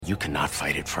you cannot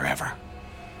fight it forever.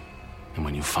 And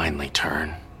when you finally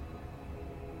turn,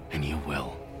 and you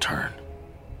will turn,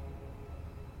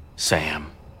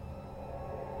 Sam,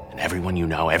 and everyone you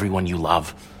know, everyone you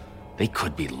love, they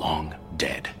could be long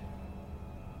dead.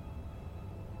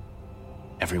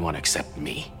 Everyone except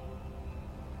me.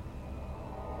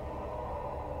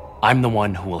 I'm the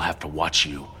one who will have to watch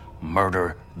you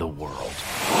murder the world.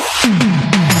 You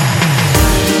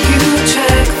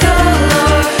check the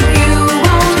lore, you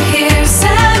won't hear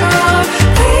Sam roar.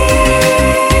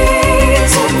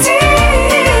 Please,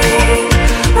 indeed.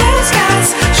 Red skies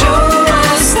show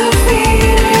us the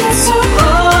feet. It's a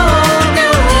whole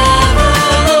new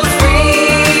level of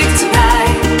freak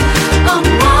tonight. A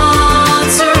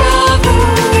monster of the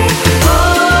week.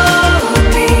 Follow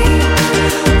me.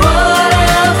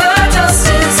 Whatever dust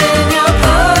is in your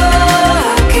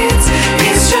pockets,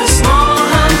 it's just more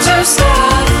hunter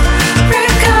stuff.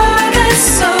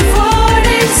 Regardless of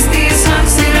warnings, these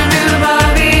hunts need a new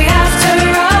Bobby after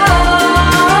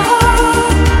all.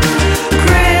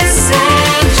 Chris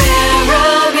and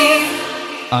Jeremy.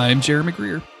 I'm Jeremy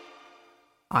Greer,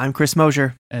 I'm Chris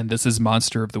Mosier. and this is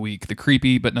Monster of the Week, the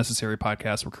creepy but necessary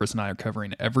podcast where Chris and I are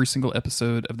covering every single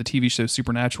episode of the TV show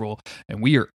Supernatural, and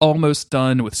we are almost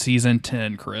done with season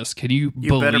 10. Chris, can you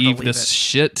better believe believe this it.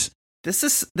 shit?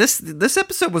 This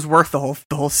episode was worth the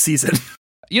whole season.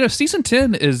 You know, season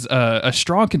 10 is a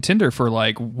strong contender for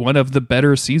like one of the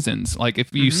better seasons. Like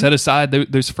if you set aside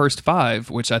those first 5,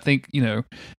 which I think, you know,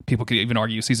 people could even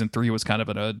argue season 3 was kind of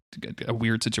a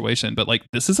weird situation, but like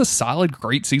this is a solid,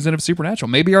 great season of Supernatural.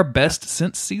 Maybe our best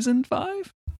since season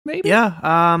 5, maybe?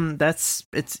 Yeah,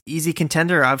 it's easy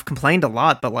contender. I've complained a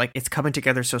lot, but like it's coming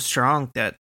together so strong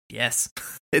that yes,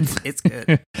 it's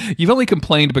good. You've only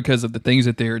complained because of the things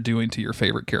that they're doing to your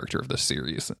favorite character of this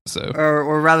series. So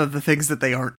or rather the things that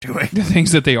they aren't doing. the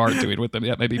things that they aren't doing with them.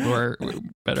 Yeah, maybe more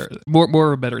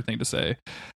of a better thing to say.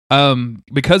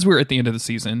 Because we're at the end of the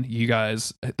season, you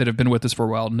guys that have been with us for a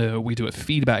while know we do a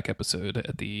feedback episode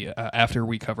at the after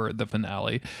we cover the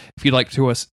finale. If you'd like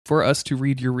for us to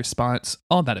read your response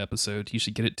on that episode, you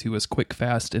should get it to us quick,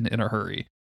 fast, and in a hurry.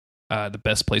 The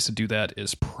best place to do that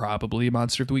is probably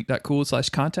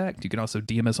monsteroftheweek.cool/contact. You can also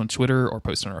DM us on Twitter or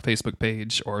post on our Facebook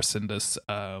page or send us,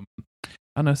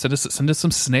 send us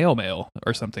some snail mail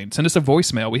or something. Send us a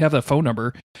voicemail. We have a phone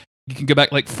number. You can go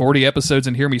back like 40 episodes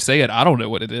and hear me say it. I don't know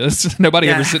what it is. Nobody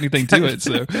ever said anything to it.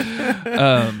 So,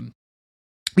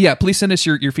 yeah, please send us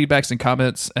your feedbacks and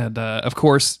comments. And of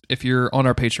course, if you're on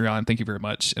our Patreon, thank you very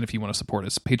much. And if you want to support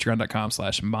us,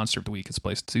 patreon.com/monster of the week is a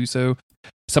place to do so.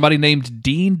 Somebody named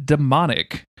Dean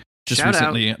Demonic just Shout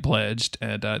recently pledged,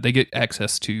 and they get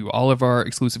access to all of our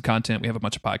exclusive content. We have a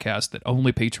bunch of podcasts that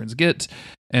only patrons get.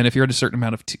 And if you're at a certain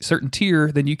amount of certain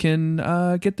tier, then you can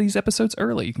get these episodes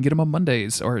early. You can get them on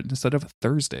Mondays or instead of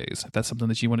Thursdays, if that's something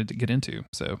that you wanted to get into.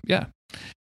 So, yeah.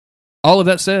 All of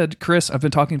that said, Chris, I've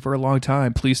been talking for a long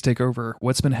time. Please take over.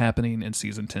 What's been happening in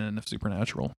season 10 of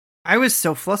Supernatural? I was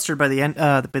so flustered by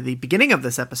the beginning of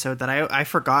this episode that I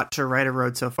forgot to write a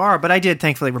road so far, but I did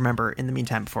thankfully remember in the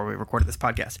meantime before we recorded this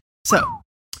podcast. So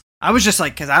I was just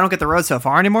like, because I don't get the road so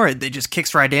far anymore, it just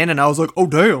kicks right in, and I was like, oh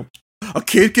damn, a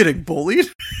kid getting bullied,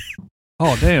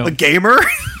 Oh, damn. a gamer.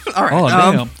 All right. Oh,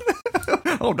 damn.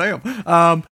 Oh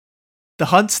damn. The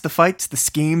hunts, the fights, the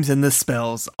schemes, and the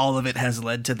spells, all of it has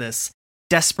led to this.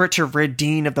 Desperate to rid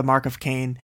Dean of the Mark of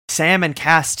Cain, Sam and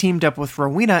Cass teamed up with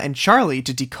Rowena and Charlie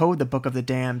to decode the Book of the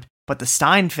Damned, but the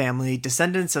Stein family,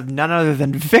 descendants of none other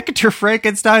than Victor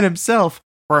Frankenstein himself,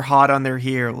 were hot on their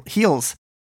heels.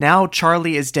 Now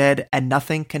Charlie is dead, and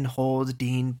nothing can hold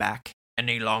Dean back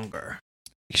any longer.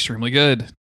 Extremely good.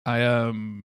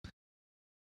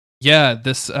 Yeah,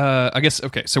 this, I guess,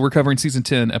 okay, so we're covering season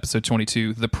 10, episode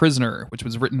 22, The Prisoner, which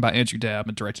was written by Andrew Dabb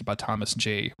and directed by Thomas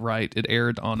J. Wright. It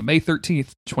aired on May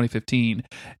 13th, 2015.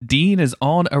 Dean is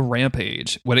on a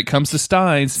rampage. When it comes to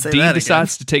Steins, Dean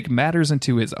decides to take matters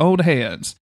into his own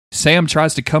hands. Sam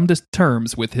tries to come to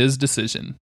terms with his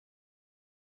decision.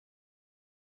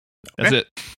 That's it.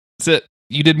 That's it.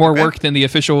 You did more work than the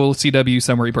official CW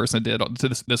summary person did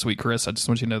this week, Chris. I just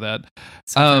want you to know that.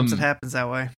 Sometimes it happens that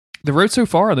way. The road so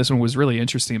far on this one was really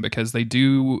interesting because they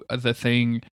do the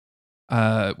thing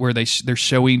where they're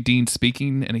showing Dean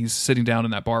speaking, and he's sitting down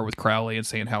in that bar with Crowley and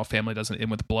saying how family doesn't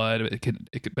end with blood,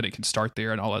 but it can start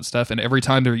there and all that stuff. And every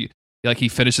time he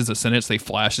finishes a sentence, they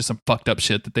flash to some fucked up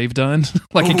shit that they've done.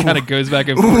 It kind of goes back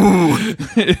and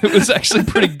forth. It was actually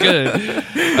pretty good.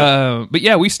 But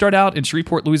yeah, we start out in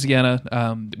Shreveport, Louisiana.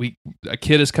 A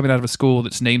kid is coming out of a school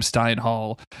that's named Stein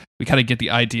Hall. We kind of get the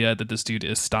idea that this dude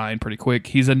is Stein pretty quick.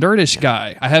 He's a nerdish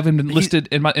guy. I have him listed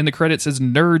in the credits as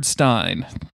Nerd Stein.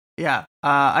 Yeah.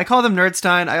 I called him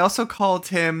Nerdstein. I also called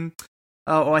him.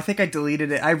 I think I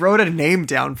deleted it. I wrote a name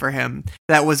down for him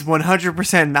that was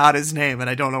 100% not his name, and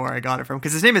I don't know where I got it from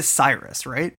because his name is Cyrus,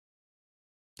 right?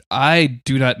 I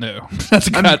do not know. That's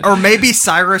got, or maybe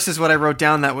Cyrus is what I wrote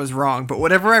down that was wrong. But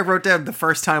whatever I wrote down the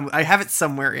first time, I have it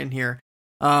somewhere in here.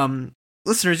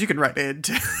 Listeners, you can write it.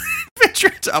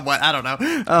 What I don't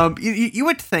know. You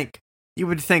would think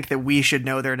that we should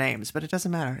know their names, but it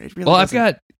doesn't matter. It really. well,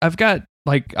 doesn't. I've got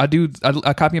like I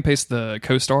copy and paste the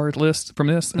co-star list from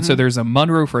this, and so there's a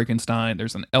Monroe Frankenstein,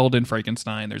 there's an Eldon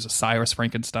Frankenstein, there's a Cyrus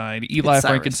Frankenstein, Eli Cyrus,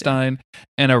 Frankenstein,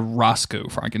 and a Roscoe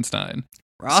Frankenstein.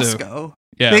 Roscoe.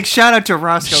 Yeah. Big shout out to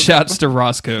Roscoe. Shouts to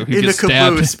Roscoe, who in the gets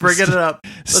stabbed, caboose, bringing it up.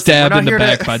 stabbed in the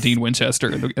back to- by Dean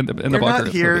Winchester in the We're bunker not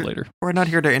here- later. We're not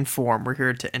here to inform. We're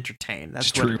here to entertain. That's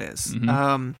It's what true. it is.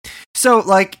 Mhm.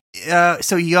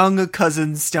 So young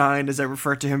cousin Stein, as I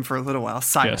referred to him for a little while,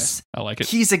 Cyrus. Yes, I like it.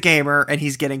 He's a gamer and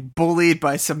he's getting bullied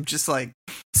by some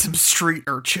street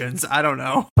urchins. I don't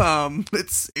know.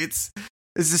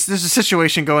 There's a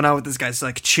situation going on with this guy's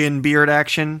like chin beard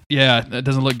action. Yeah, that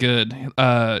doesn't look good.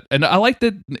 And I like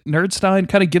that Nerdstein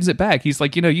kind of gives it back. He's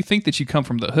like, you think that you come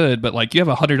from the hood, but like you have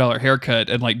 $100 haircut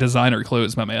and like designer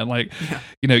clothes, my man. Like,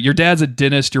 your dad's a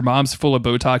dentist, your mom's full of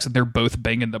Botox, and they're both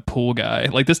banging the pool guy.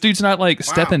 Like this dude's not like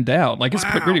stepping down. Like it's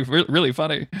really, really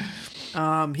funny.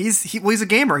 He's a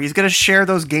gamer. He's gonna share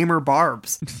those gamer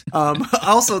barbs.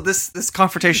 Also, this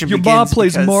confrontation. Your begins mom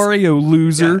plays because- Mario,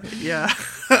 loser. Yeah.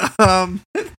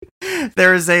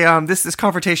 There's a this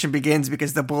confrontation begins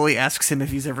because the bully asks him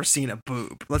if he's ever seen a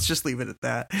boob. Let's just leave it at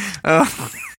that.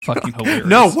 Fucking hilarious.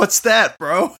 No, what's that,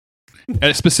 bro?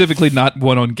 And specifically not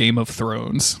one on Game of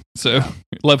Thrones. So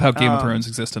love how Game of Thrones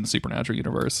exists in the Supernatural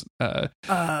universe.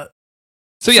 So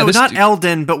this not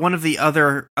Eldon, but one of the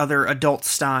other adult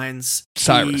Steins.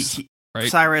 Cyrus, right?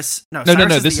 Cyrus. No.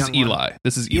 This is Eli. Eli.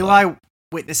 This is Eli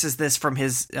witnesses this from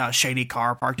his shady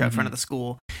car parked out front of the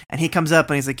school, and he comes up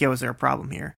and he's like, "Yo, is there a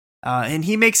problem here?" And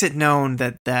he makes it known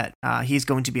that he's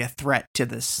going to be a threat to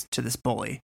this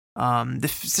bully. The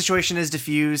situation is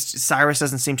diffused. Cyrus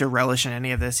doesn't seem to relish in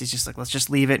any of this. He's just like, "Let's just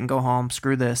leave it and go home.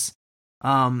 Screw this."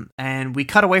 And we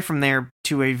cut away from there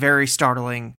to a very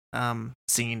startling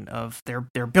scene of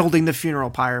they're building the funeral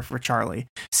pyre for Charlie.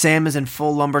 Sam is in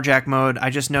full lumberjack mode. I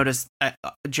just noticed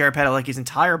Jared Padalecki's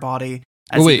entire body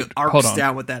as he arcs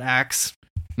down with that axe.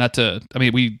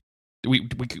 We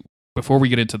before we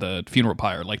get into the funeral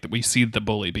pyre, like we see the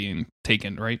bully being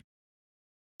taken, right?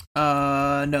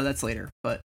 No, that's later,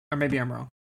 or maybe I'm wrong.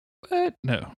 What?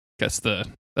 No,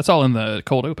 that's all in the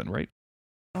cold open, right?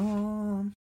 I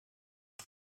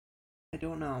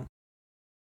don't know.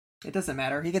 It doesn't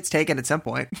matter. He gets taken at some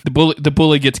point. The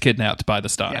bully gets kidnapped by the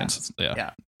Steins.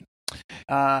 Yeah.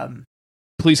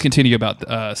 Please continue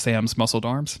about Sam's muscled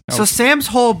arms. So Sam's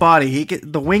whole body, he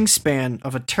get the wingspan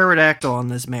of a pterodactyl on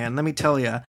this man. Let me tell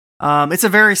you, it's a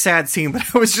very sad scene. But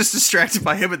I was just distracted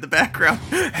by him in the background,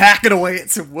 hacking away at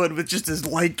some wood with just his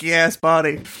lanky ass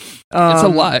body. It's a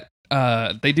lot.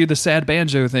 They do the sad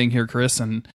banjo thing here, Chris,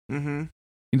 and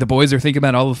the boys are thinking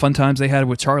about all the fun times they had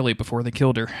with Charlie before they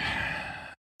killed her.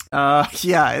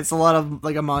 Yeah, it's a lot of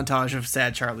like a montage of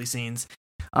sad Charlie scenes.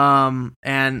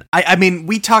 And I mean,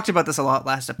 we talked about this a lot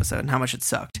last episode and how much it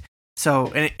sucked.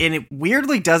 So, and it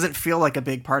weirdly doesn't feel like a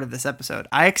big part of this episode.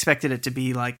 I expected it to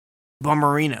be like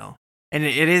Bomberino, and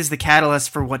it is the catalyst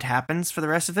for what happens for the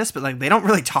rest of this. But like, they don't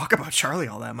really talk about Charlie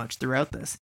all that much throughout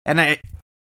this, and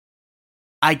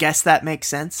I guess that makes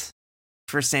sense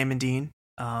for Sam and Dean.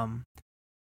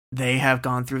 They have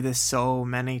gone through this so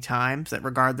many times that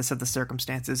regardless of the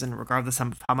circumstances and regardless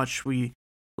of how much we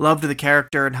loved the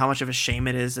character and how much of a shame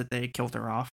it is that they killed her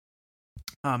off,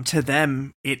 to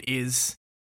them, it is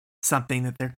something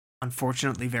that they're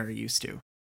unfortunately very used to.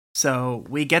 So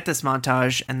we get this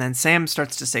montage, and then Sam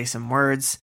starts to say some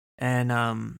words,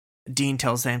 and Dean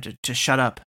tells Sam to shut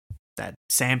up, that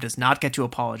Sam does not get to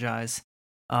apologize.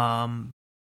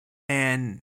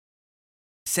 And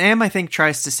Sam, I think,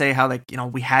 tries to say how, like,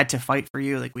 we had to fight for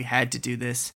you, like, we had to do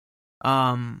this.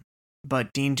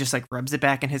 But Dean just, like, rubs it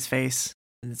back in his face.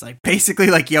 And it's, like, basically,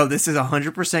 like, yo, this is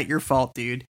 100% your fault,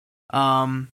 dude.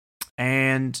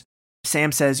 And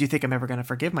Sam says, you think I'm ever going to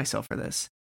forgive myself for this?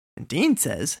 And Dean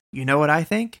says, you know what I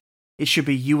think? It should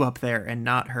be you up there and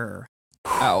not her.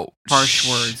 Ouch. Harsh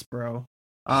words, bro.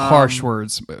 Harsh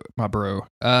words, my bro.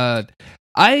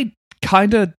 I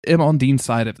kind of am on Dean's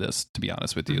side of this, to be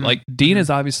honest with you. Like, Dean is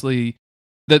obviously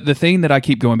the thing that I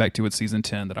keep going back to with season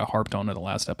 10 that I harped on in the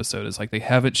last episode is like they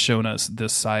haven't shown us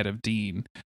this side of Dean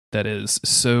that is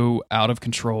so out of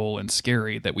control and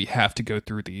scary that we have to go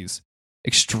through these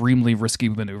extremely risky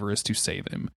maneuvers to save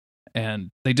him. and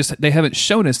they haven't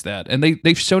shown us that, and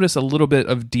they've shown us a little bit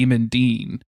of Demon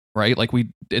Dean, right? Like we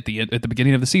at the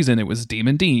beginning of the season, it was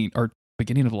Demon Dean, or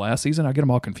beginning of the last season. I get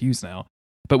them all confused now,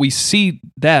 but we see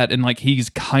that, and like he's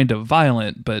kind of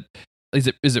violent, but is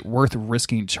it worth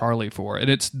risking Charlie for? And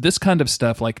it's this kind of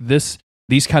stuff, like these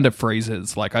kind of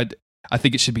phrases, like I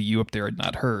think it should be you up there and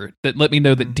not her, that let me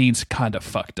know that Dean's kind of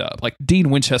fucked up. Like Dean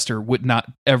Winchester would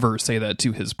not ever say that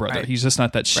to his brother. Right. He's just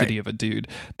not that shitty of a dude.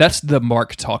 That's the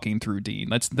Mark talking through Dean.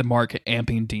 That's the Mark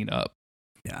amping Dean up.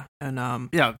 Yeah,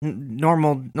 and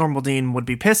normal Dean would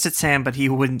be pissed at Sam, but he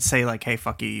wouldn't say like, "Hey,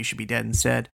 fuck you, you should be dead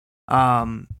instead."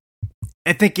 I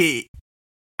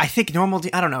think normal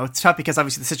Dean. I don't know. It's tough because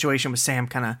obviously the situation with Sam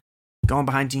kind of going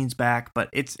behind Dean's back, but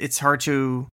it's hard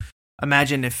to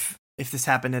imagine if this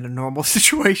happened in a normal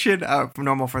situation,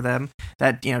 normal for them,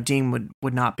 that Dean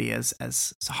would not be as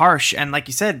harsh. And like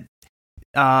you said,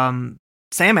 Sam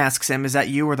asks him, "Is that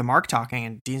you or the Mark talking?"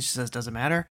 And Dean just says, "Doesn't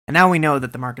matter." And now we know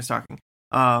that the Mark is talking.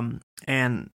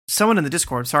 And someone in the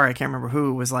Discord, sorry, I can't remember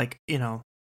who, was like,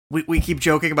 we keep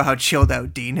joking about how chilled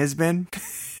out Dean has been.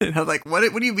 And I was like, what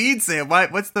do you mean, Sam?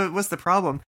 What's the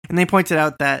problem? And they pointed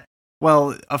out that,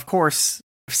 well, of course,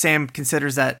 Sam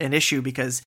considers that an issue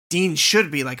because Dean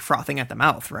should be like frothing at the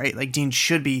mouth, right? Like Dean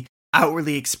should be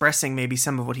outwardly expressing maybe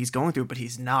some of what he's going through, but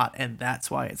he's not, and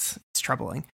that's why it's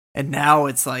troubling. And now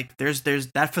it's like there's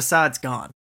that facade's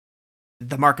gone.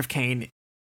 The Mark of Cain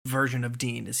version of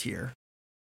Dean is here,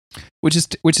 which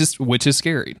is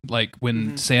scary. Like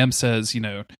when Sam says,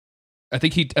 I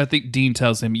think Dean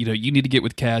tells him, you need to get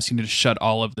with Cass, you need to shut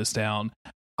all of this down.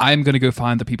 I'm going to go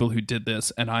find the people who did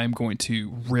this, and I'm going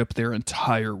to rip their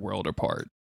entire world apart.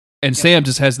 And Sam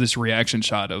just has this reaction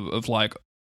shot of like,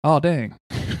 oh dang,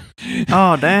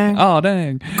 oh dang, oh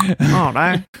dang, oh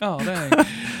dang, oh dang.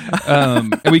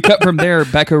 And we cut from there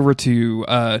back over to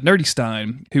Nerdy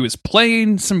Stein, who is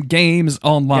playing some games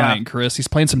online. Yeah. Chris, he's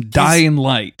playing some Dying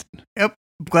Light. Yep,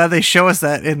 glad they show us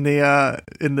that in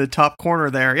the top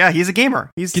corner there. Yeah, he's a gamer.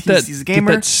 He's a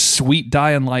gamer. Get that sweet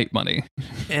Dying Light money.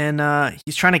 And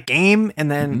he's trying to game,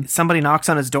 and then somebody knocks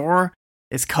on his door.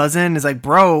 His cousin is like,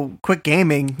 "Bro, quit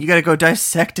gaming. You got to go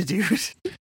dissect a dude."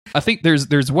 I think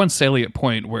there's one salient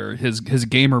point where his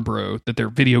gamer bro, that they're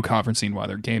video conferencing while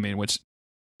they're gaming, which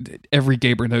every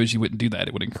gamer knows you wouldn't do that.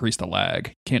 It would increase the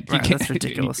lag. That's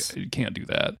ridiculous. You can't do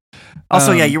that.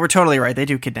 Also, yeah, you were totally right. They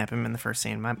do kidnap him in the first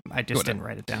scene. I just didn't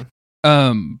write it down.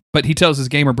 But he tells his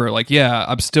gamer bro, like, yeah,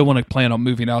 I still want to plan on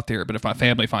moving out there, but if my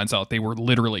family finds out, they will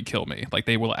literally kill me. Like,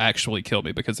 they will actually kill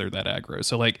me because they're that aggro.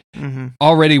 So, like,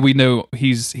 already we know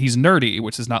he's nerdy,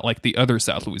 which is not like the other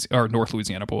North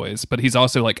Louisiana boys, but he's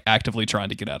also like actively trying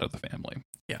to get out of the family.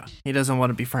 Yeah, he doesn't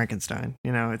want to be Frankenstein.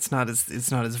 It's not his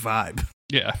vibe.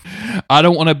 Yeah, I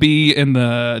don't want to be in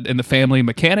the family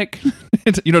mechanic.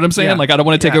 You know what I'm saying? Yeah. Like, I don't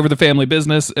want to take over the family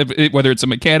business, whether it's a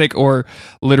mechanic or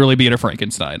literally being a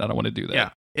Frankenstein. I don't want to do that. Yeah,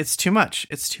 it's too much.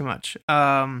 It's too much.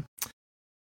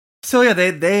 So yeah,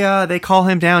 they call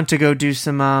him down to go do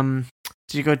some.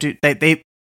 They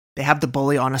have the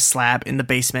bully on a slab in the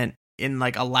basement in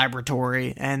like a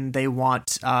laboratory, and they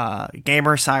want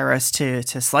gamer Cyrus to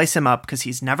slice him up because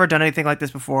he's never done anything like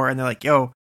this before. And they're like,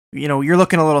 "Yo, you're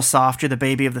looking a little soft. You're the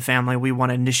baby of the family. We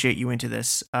want to initiate you into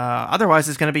this. Otherwise,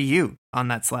 it's going to be you on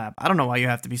that slab. I don't know why you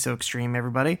have to be so extreme,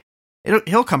 everybody.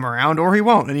 He'll come around or he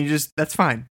won't, and that's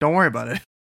fine. Don't worry about it."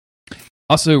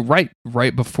 Also,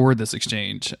 right before this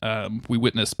exchange, we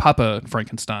witnessed Papa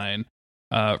Frankenstein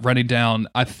running down,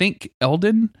 I think,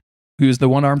 Eldon, who is the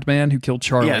one-armed man who killed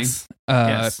Charlie,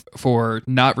 Yes. for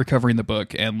not recovering the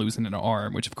book and losing an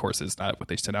arm, which of course is not what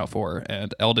they set out for.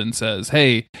 And Eldon says,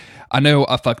 "Hey, I know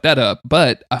I fucked that up,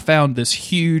 but I found this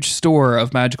huge store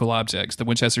of magical objects. The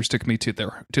Winchesters took me to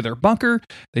their bunker.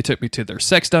 They took me to their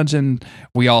sex dungeon.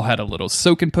 We all had a little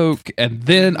soak and poke, and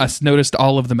then I noticed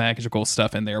all of the magical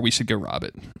stuff in there. We should go rob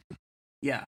it."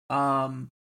 Yeah.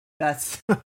 That's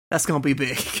gonna be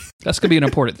big. That's gonna be an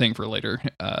important thing for later.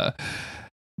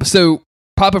 So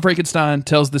Papa Frankenstein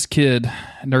tells this kid,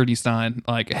 Nerdy Stein,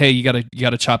 like, "Hey, you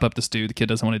gotta chop up this dude." The kid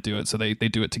doesn't want to do it, so they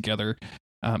do it together.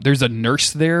 There's a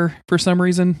nurse there for some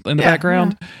reason in the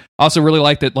background. Yeah. Also really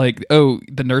like that, like,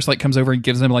 the nurse like comes over and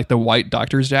gives him like the white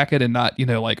doctor's jacket and not,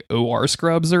 like OR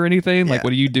scrubs or anything. Yeah. Like,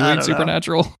 what are you doing,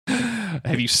 Supernatural?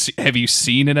 Have you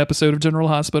seen an episode of General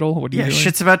Hospital? What are you doing?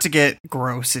 Shit's about to get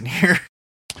gross in here.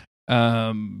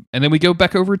 And then we go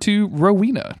back over to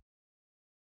Rowena.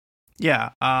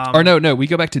 Yeah. Or no, we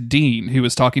go back to Dean, who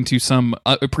was talking to some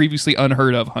previously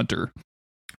unheard of hunter.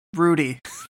 Rudy.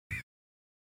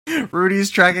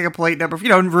 Rudy's tracking a plate number.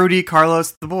 Rudy,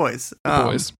 Carlos, the boys. The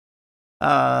boys.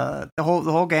 The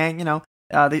whole gang.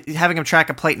 having him track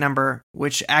a plate number,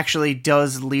 which actually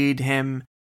does lead him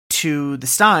to the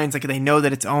Steins. Like, they know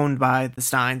that it's owned by the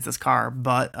Steins, this car,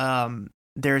 but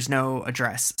there's no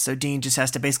address. So Dean just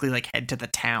has to basically like head to the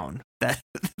town that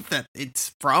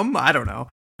it's from. I don't know.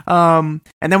 And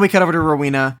then we cut over to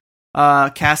Rowena.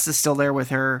 Cass is still there with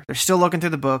her. They're still looking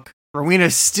through the book.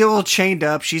 Rowena's still chained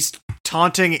up. She's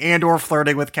taunting and or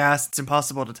flirting with Cass. It's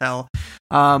impossible to tell.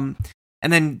 And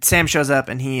then Sam shows up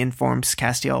and he informs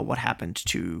Castiel what happened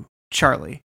to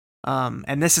Charlie.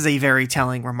 And this is a very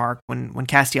telling remark. When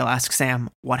Castiel asks Sam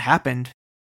what happened,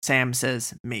 Sam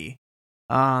says, me.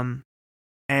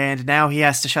 And now he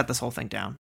has to shut this whole thing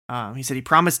down. He said he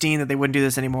promised Dean that they wouldn't do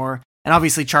this anymore. And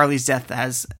obviously Charlie's death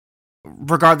has,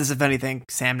 regardless of anything,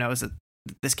 Sam knows that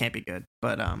this can't be good.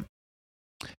 But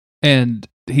and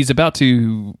he's about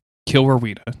to kill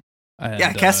Rowena.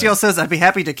 Yeah, Castiel says, I'd be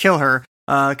happy to kill her.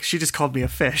 She just called me a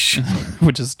fish.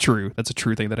 Which is true. That's a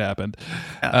true thing that happened.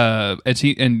 Yeah.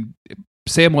 And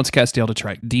Sam wants Castiel to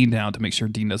track Dean down to make sure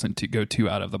Dean doesn't go too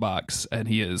out of the box. And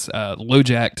he is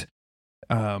low-jacked.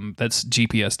 That's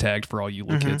GPS tagged for all you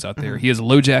little kids out there. He has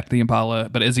low-jacked the Impala,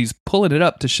 but as he's pulling it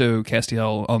up to show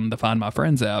Castiel on the Find My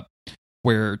Friends app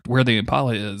where the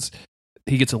Impala is,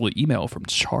 he gets a little email from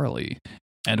Charlie.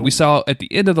 And we saw at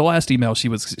the end of the last email, she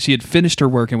had finished her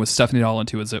work and was stuffing it all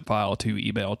into a zip file to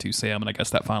email to Sam. And I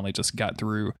guess that finally just got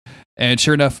through. And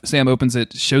sure enough, Sam opens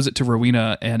it, shows it to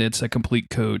Rowena, and it's a complete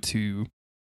code to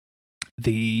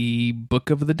the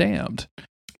Book of the Damned.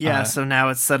 Yeah, so now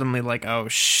it's suddenly like, oh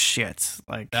shit.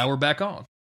 Like, now we're back on.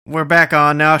 We're back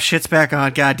on. Now shit's back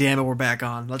on. God damn it, we're back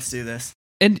on. Let's do this.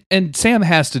 And Sam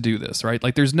has to do this, right?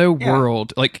 Like, there's no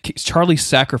world. Like, Charlie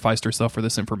sacrificed herself for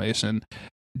this information.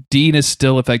 Dean is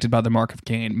still affected by the Mark of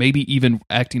Cain, maybe even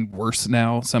acting worse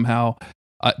now somehow.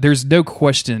 There's no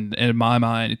question in my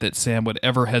mind that Sam would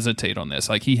ever hesitate on this.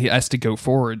 Like, he has to go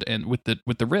forward and with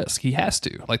the risk. He has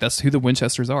to. Like, that's who the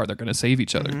Winchesters are. They're going to save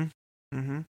each other.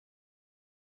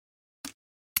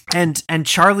 And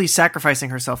Charlie sacrificing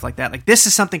herself like that. Like, this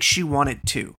is something she wanted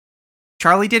too.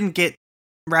 Charlie didn't get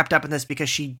wrapped up in this because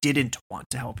she didn't want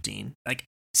to help Dean. Like,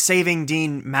 saving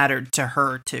Dean mattered to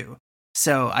her too.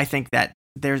 So I think that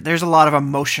there's a lot of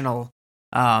emotional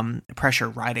pressure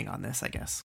riding on this, I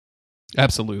guess.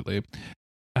 Absolutely.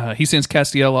 He sends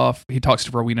Castiel off. He talks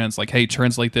to Rowena and it's like, hey,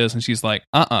 translate this. And she's like,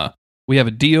 we have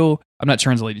a deal. I'm not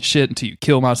translating shit until you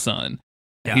kill my son.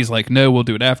 Yeah. He's like, no, we'll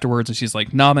do it afterwards. And she's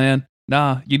like, nah, man.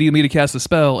 Nah, you need me to cast a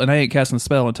spell, and I ain't casting the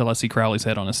spell until I see Crowley's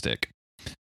head on a stick.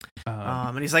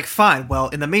 And he's like, fine. Well,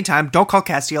 in the meantime, don't call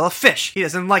Castiel a fish. He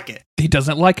doesn't like it. He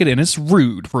doesn't like it, and it's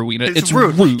rude, Rowena. It's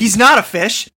rude. He's not a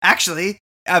fish, actually.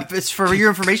 It's for your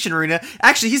information, Rowena.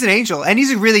 Actually, he's an angel, and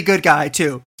he's a really good guy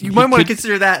too. You might want to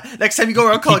consider that next time you go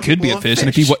around calling people a fish. And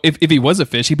if he was a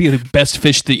fish, he'd be the best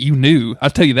fish that you knew.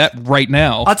 I'll tell you that right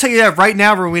now.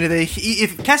 Rowena.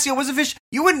 If Castiel was a fish,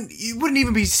 you wouldn't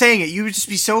even be saying it. You'd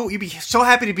be so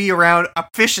happy to be around a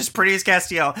fish as pretty as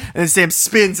Castiel. And then Sam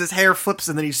spins, his hair flips,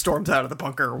 and then he storms out of the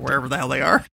bunker or wherever the hell they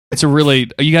are. It's a really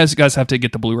you guys have to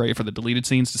get the Blu-ray for the deleted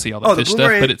scenes to see all the fish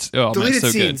stuff. But it's deleted so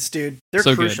scenes, good. Dude. They're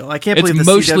so crucial. Good. I can't believe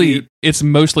CW... It's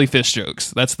mostly fish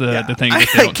jokes. That's the thing. That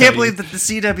I can't believe that the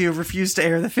CW refused to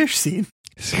air the fish scene.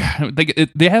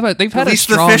 They've had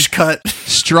a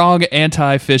strong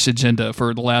anti-fish agenda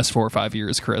for the last 4 or 5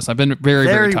 years, Chris. I've been very,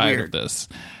 very tired of this.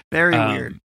 Very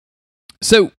weird.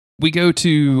 So we go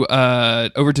to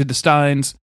over to the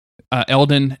Steins.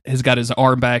 Eldon has got his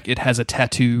arm back. It has a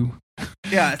tattoo.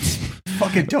 Yeah, it's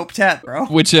fucking dope tat, bro.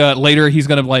 Which later he's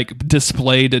gonna like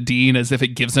display to Dean as if it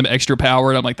gives him extra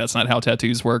power. And I'm like, that's not how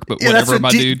tattoos work. But whatever,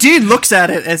 my dude. Dean looks at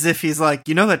it as if he's like,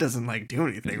 that doesn't like do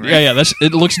anything, right? Yeah.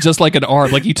 It looks just like an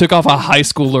arm. Like he took off a high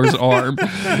schooler's arm.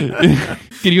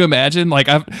 Can you imagine? Like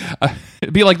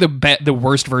it'd be like the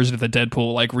worst version of the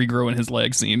Deadpool like regrowing his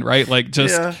leg scene, right? Like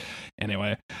just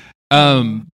anyway.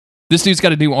 This dude's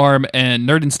got a new arm, and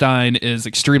Nerdenstein is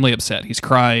extremely upset. He's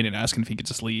crying and asking if he could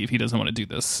just leave. He doesn't want to do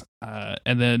this.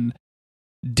 And then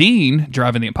Dean,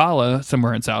 driving the Impala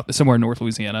somewhere in North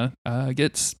Louisiana,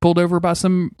 gets pulled over by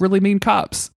some really mean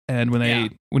cops. And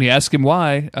when he asks him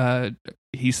why,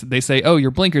 they say, "Oh,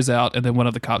 your blinker's out." And then one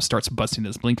of the cops starts busting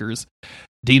his blinkers.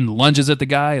 Dean lunges at the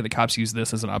guy, and the cops use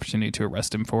this as an opportunity to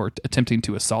arrest him for attempting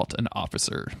to assault an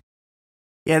officer.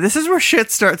 Yeah, this is where shit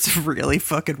starts really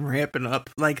fucking ramping up.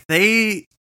 Like they're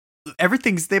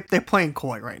playing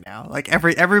coy right now. Like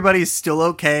everybody's still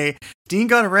okay. Dean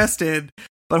got arrested,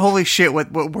 but holy shit,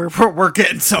 we're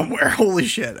getting somewhere. Holy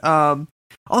shit.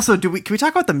 Also, can we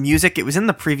talk about the music? It was in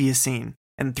the previous scene,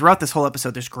 and throughout this whole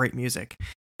episode, there's great music.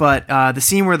 But the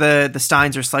scene where the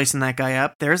Steins are slicing that guy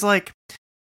up, there's like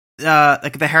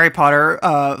like the Harry Potter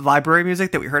library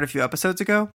music that we heard a few episodes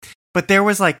ago, but there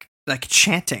was like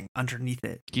chanting underneath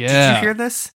it. Yeah. Did you hear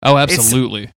this? Oh,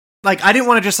 absolutely. Like, I didn't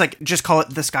want to just call it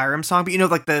the Skyrim song, but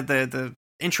like the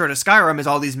intro to Skyrim is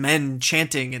all these men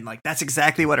chanting, and like that's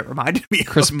exactly what it reminded me of.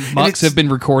 Chris, monks have been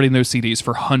recording those CDs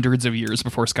for hundreds of years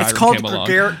before Skyrim it's called came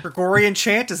along. Gregorian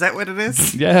chant. Is that what it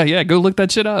is? Yeah, go look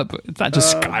that shit up. It's not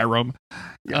just Skyrim.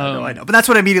 Yeah, no, I know, but that's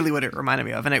what it reminded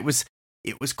me of, and it was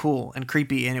cool and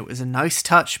creepy, and it was a nice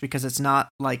touch because it's not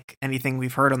like anything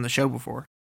we've heard on the show before.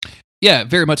 Yeah,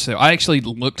 very much so. I actually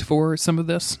looked for some of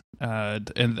this, and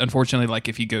unfortunately, like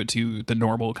if you go to the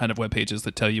normal kind of web pages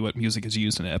that tell you what music is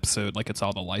used in an episode, like it's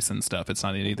all the licensed stuff. It's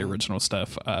not any of the original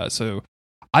stuff. So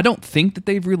I don't think that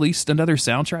they've released another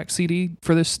soundtrack CD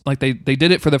for this. Like they did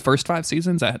it for the first 5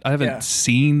 seasons. I haven't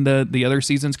seen the other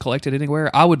seasons collected anywhere.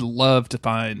 I would love to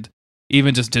find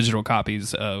even just digital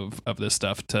copies of this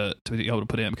stuff to be able to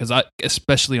put in, because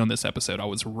especially on this episode, I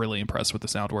was really impressed with the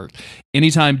sound work.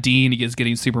 Anytime Dean is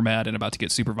getting super mad and about to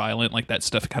get super violent, like that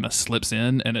stuff kind of slips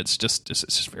in, and it's just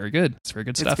very good. It's very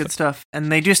good stuff. It's good stuff. And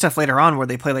they do stuff later on where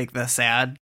they play like the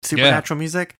sad supernatural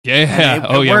music.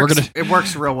 Yeah. It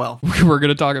works real well. We're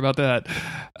gonna talk about that.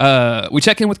 We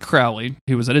check in with Crowley,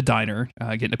 who was at a diner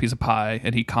getting a piece of pie,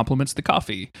 and he compliments the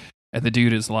coffee. And the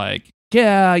dude is like,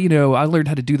 yeah, I learned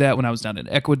how to do that when I was down in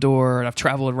Ecuador, and I've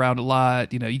traveled around a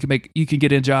lot. You can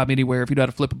get a job anywhere if you know how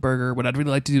to flip a burger. What I'd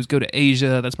really like to do is go to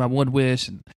Asia. That's my one wish.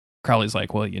 And Crowley's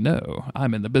like, well,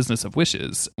 I'm in the business of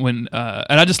wishes. And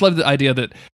I just love the idea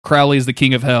that Crowley is the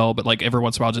king of hell, but like every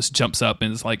once in a while just jumps up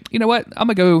and is like, you know what? I'm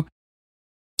gonna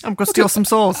go steal some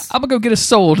souls. I'm gonna go get a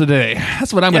soul today.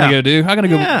 That's what I'm gonna go do. I'm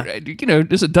gonna go,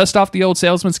 just dust off the old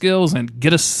salesman skills and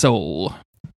get a soul.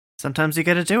 Sometimes you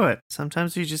gotta do it.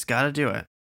 Sometimes you just gotta do it.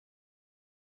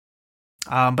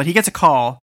 But he gets a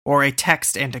call, or a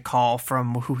text and a call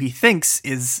from who he thinks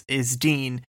is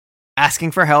Dean,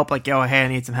 asking for help. Like, yo, hey, I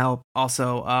need some help.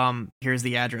 Also, here's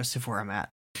the address of where I'm at.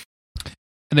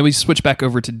 And then we switch back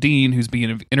over to Dean, who's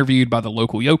being interviewed by the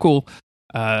local yokel,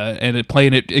 and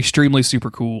playing it extremely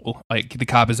super cool. Like the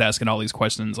cop is asking all these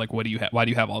questions, like, why do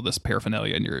you have all this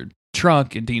paraphernalia in your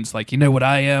trunk? And Dean's like, you know what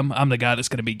I am? I'm the guy that's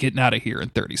going to be getting out of here in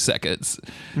 30 seconds.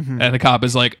 Mm-hmm. And the cop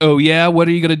is like, oh yeah, what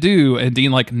are you going to do? And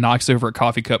Dean like knocks over a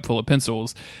coffee cup full of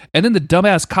pencils. And then the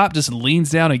dumbass cop just leans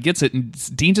down and gets it, and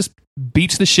Dean just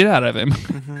beats the shit out of him.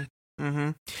 Mm-hmm. Mm-hmm.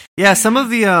 Yeah, some of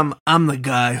the I'm the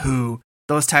guy who,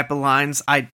 those type of lines,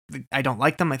 I don't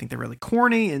like them. I think they're really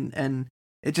corny, and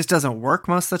it just doesn't work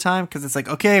most of the time, because it's like,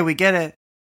 okay, we get it.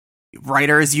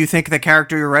 Writers, you think the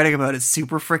character you're writing about is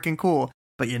super freaking cool.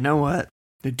 But you know what?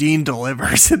 The Dean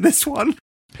delivers in this one.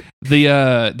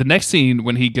 The next scene,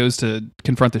 when he goes to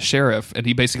confront the sheriff, and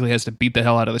he basically has to beat the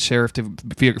hell out of the sheriff to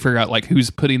figure out like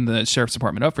who's putting the sheriff's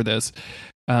department up for this.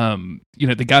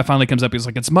 The guy finally comes up. He's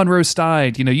like, "It's Monroe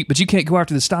Stein. But you can't go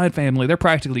after the Stein family. They're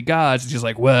practically gods." And she's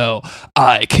like, "Well,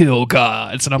 I kill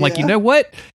gods." And I'm like, you know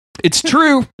what? It's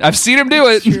true. I've seen him do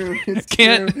it.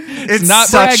 It's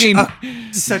not bragging.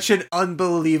 Such an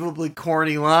unbelievably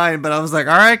corny line, but I was like,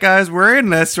 all right, guys, we're in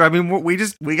this. I mean,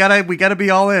 we gotta be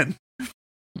all in.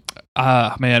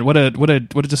 Man, what a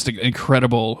just an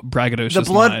incredible braggadocious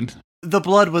line. The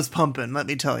blood was pumping, let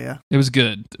me tell you. It was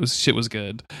good. Shit was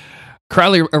good.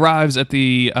 Crowley arrives at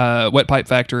the wet pipe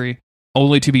factory,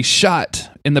 only to be shot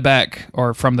in the back,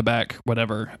 or from the back,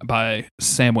 whatever, by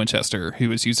Sam Winchester,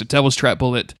 who has used a devil's trap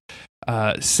bullet.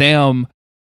 Sam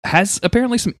has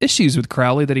apparently some issues with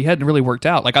Crowley that he hadn't really worked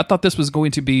out. Like, I thought this was going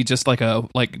to be just like I'm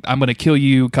going to kill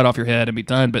you, cut off your head, and be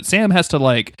done. But Sam has to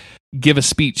like give a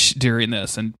speech during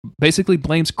this, and basically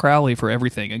blames Crowley for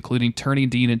everything, including turning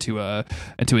Dean into a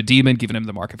demon, giving him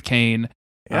the mark of Cain.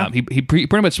 Yeah. He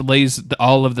pretty much lays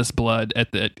all of this blood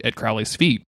at Crowley's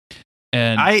feet.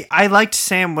 And I liked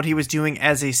Sam, what he was doing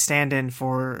as a stand-in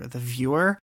for the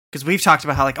viewer, because we've talked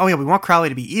about how like, oh yeah, we want Crowley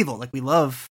to be evil, like we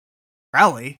love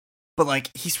Crowley, but like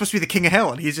he's supposed to be the king of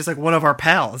hell, and he's just like one of our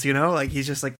pals, like he's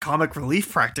just like comic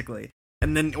relief practically,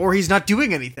 and then or he's not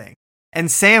doing anything. And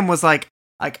Sam was like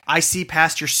I see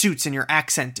past your suits and your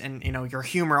accent and your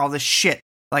humor, all this shit.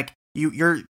 Like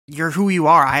you're who you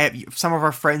are. Some of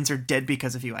our friends are dead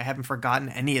because of you. I haven't forgotten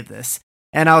any of this.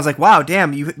 And I was like, wow,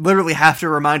 damn, you literally have to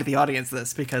remind the audience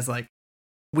this, because like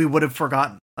we would have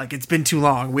forgotten. Like, it's been too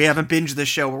long. We haven't binged this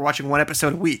show. We're watching one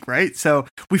episode a week, right? So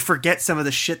we forget some of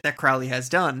the shit that Crowley has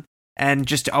done, and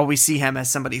just to always see him as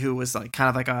somebody who was like kind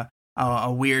of like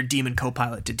a weird demon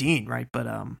co-pilot to Dean, right? But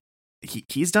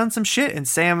he's done some shit, and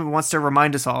Sam wants to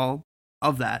remind us all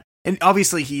of that. And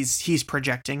obviously he's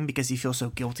projecting because he feels so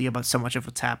guilty about so much of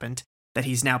what's happened that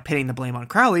he's now pitting the blame on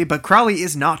Crowley, but Crowley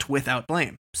is not without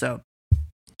blame. So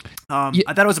I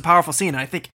thought it was a powerful scene. I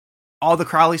think all the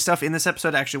Crowley stuff in this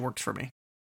episode actually worked for me.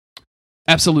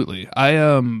 Absolutely. I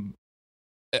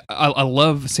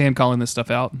love Sam calling this stuff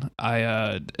out.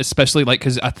 I especially like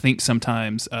because I think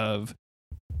sometimes of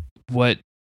what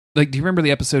do you remember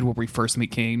the episode where we first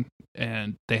meet Kane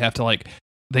and they have to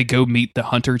they go meet the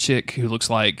hunter chick who looks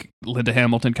like Linda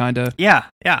Hamilton kinda? Yeah.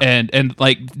 And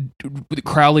like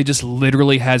Crowley just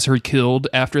literally has her killed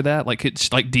after that. Like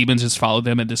demons just follow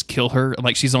them and just kill her.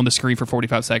 Like she's on the screen for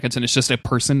 45 seconds and it's just a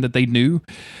person that they knew.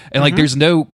 And like there's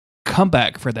no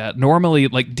comeback for that. Normally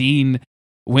like Dean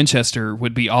Winchester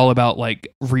would be all about like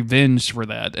revenge for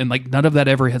that, and like none of that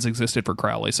ever has existed for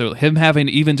Crowley. So him having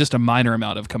even just a minor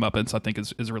amount of comeuppance, I think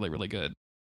is really, really good.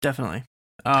 Definitely.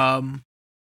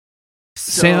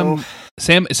 Sam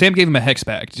gave him a hex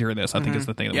pack during this. I think is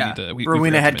the thing that we need to.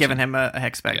 Rowena had given him a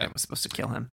hex pack that was supposed to kill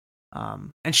him,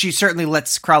 and she certainly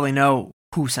lets Crowley know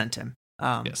who sent him.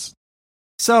 Yes.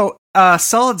 So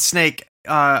Solid Snake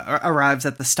arrives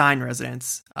at the Stein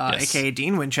residence, aka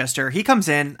Dean Winchester. He comes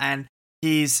in and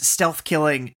he's stealth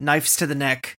killing, knives to the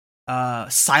neck,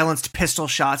 silenced pistol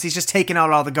shots. He's just taking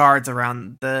out all the guards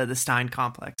around the Stein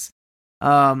complex.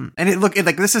 And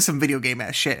like this is some video game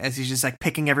ass shit as he's just like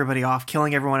picking everybody off,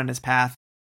 killing everyone in his path.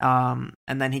 And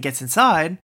then he gets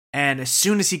inside, and as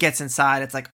soon as he gets inside,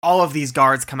 it's like all of these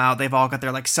guards come out. They've all got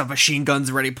their like submachine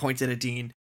guns ready pointed at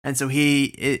Dean. And so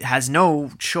he has no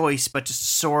choice but to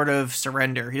sort of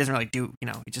surrender. He doesn't really do,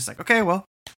 he's just like, okay, well,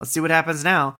 let's see what happens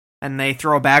now. And they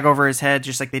throw a bag over his head,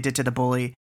 just like they did to the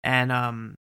bully,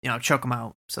 and choke him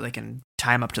out so they can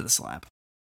tie him up to the slab.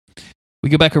 We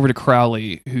go back over to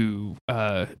Crowley, who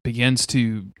begins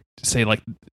to say, like,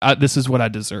 this is what I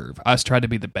deserve. I tried to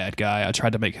be the bad guy. I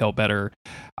tried to make hell better.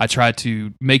 I tried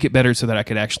to make it better so that I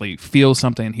could actually feel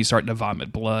something. He's starting to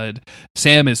vomit blood.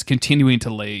 Sam is continuing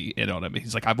to lay in on him.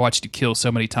 He's like, I've watched you kill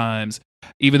so many times.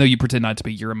 Even though you pretend not to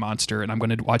be, you're a monster, and I'm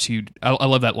going to watch you. I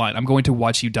love that line. I'm going to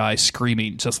watch you die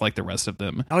screaming just like the rest of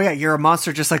them. Oh, yeah, you're a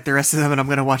monster just like the rest of them, and I'm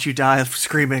going to watch you die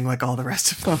screaming like all the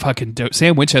rest of them. Fucking dope.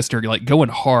 Sam Winchester, like, going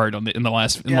hard in the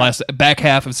last back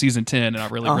half of season 10, and I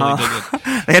really dig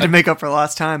it. They had to make up for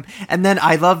lost time. And then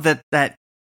I love that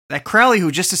Crowley, who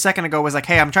just a second ago was like,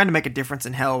 hey, I'm trying to make a difference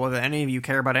in hell, whether any of you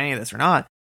care about any of this or not,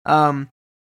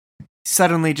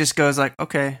 suddenly just goes like,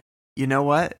 okay, you know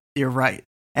what? You're right.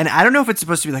 And I don't know if it's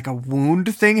supposed to be like a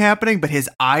wound thing happening, but his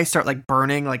eyes start like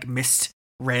burning, like mist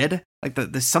red, like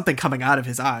there's something coming out of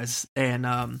his eyes, and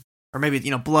or maybe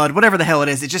blood, whatever the hell it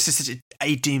is. It just is such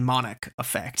a demonic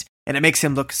effect, and it makes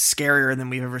him look scarier than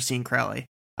we've ever seen Crowley.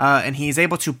 And he's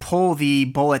able to pull the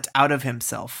bullet out of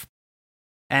himself,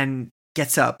 and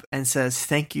gets up and says,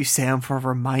 "Thank you, Sam, for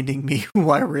reminding me who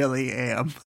I really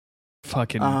am."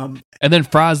 Fucking and then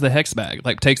fries the hex bag,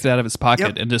 like takes it out of his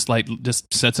pocket and just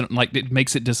sets it, like it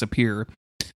makes it disappear.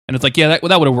 And it's like, yeah, that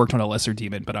would have worked on a lesser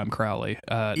demon, but I'm Crowley.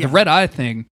 The red eye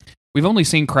thing, we've only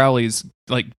seen Crowley's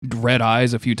like red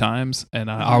eyes a few times,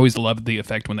 and I always loved the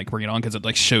effect when they bring it on because it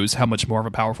like shows how much more of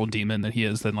a powerful demon that he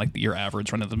is than like your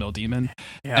average run of the mill demon.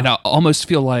 Yeah. And I almost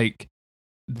feel like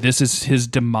this is his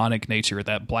demonic nature,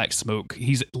 that black smoke.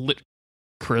 He's lit.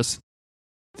 Chris,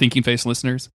 thinking face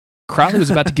listeners, Crowley was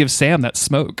about to give Sam that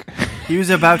smoke. He was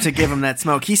about to give him that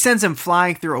smoke. He sends him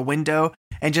flying through a window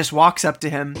and just walks up to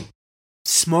him,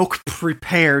 smoke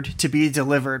prepared to be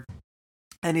delivered.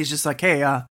 And he's just like, hey,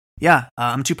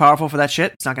 I'm too powerful for that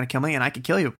shit. It's not going to kill me, and I can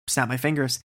kill you. Snap my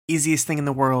fingers. Easiest thing in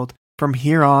the world. From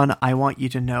here on, I want you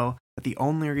to know that the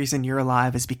only reason you're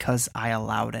alive is because I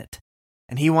allowed it.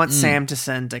 And he wants Sam to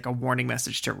send like a warning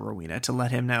message to Rowena to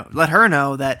let her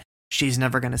know that she's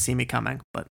never going to see me coming,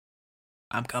 but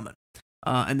I'm coming.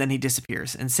 And then he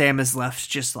disappears, and Sam is left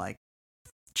just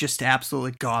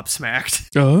absolutely gobsmacked.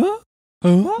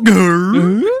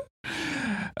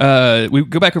 We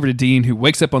go back over to Dean, who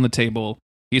wakes up on the table.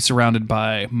 He's surrounded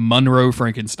by Monroe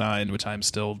Frankenstein, which I'm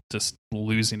still just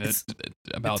losing it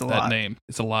about that name.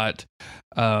 It's a lot.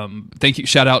 Thank you.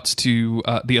 Shout outs to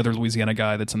the other Louisiana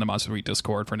guy that's in the Monster Week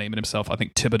Discord for naming himself, I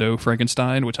think, Thibodeau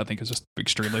Frankenstein, which I think is just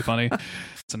extremely funny.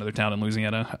 It's another town in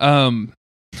Louisiana.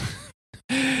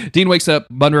 Dean wakes up,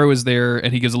 Monroe is there,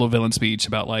 and he gives a little villain speech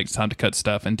about like it's time to cut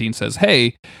stuff. And Dean says,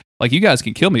 hey, like you guys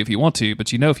can kill me if you want to,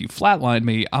 but if you flatline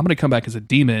me, I'm going to come back as a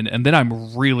demon, and then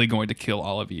I'm really going to kill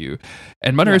all of you.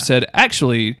 And Monroe said,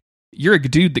 actually, you're a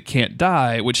dude that can't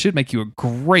die, which should make you a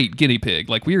great guinea pig.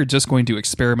 Like we are just going to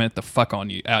experiment the fuck on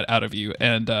you out of you.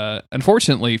 And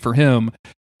unfortunately for him,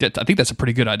 I think that's a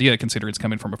pretty good idea considering it's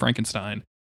coming from a Frankenstein.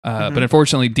 But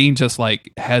unfortunately, Dean just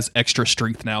like has extra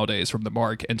strength nowadays from the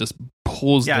mark and just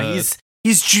pulls. Yeah,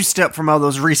 he's juiced up from all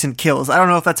those recent kills. I don't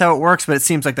know if that's how it works, but it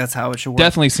seems like that's how it should work.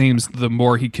 Definitely seems the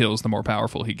more he kills, the more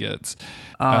powerful he gets.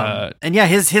 And yeah,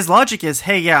 his logic is,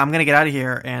 hey, yeah, I'm gonna get out of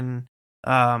here and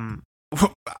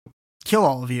kill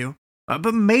all of you.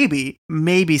 But maybe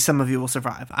some of you will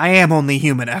survive. I am only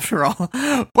human after all.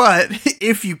 But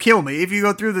if you kill me, if you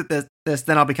go through this,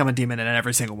 then I'll become a demon, and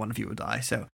every single one of you will die.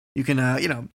 So you can,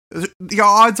 the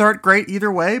odds aren't great either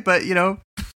way, but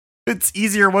it's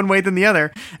easier one way than the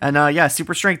other. And yeah,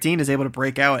 Super Strength Dean is able to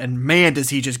break out, and man,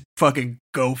 does he just fucking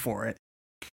go for it.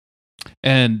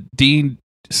 And Dean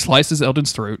slices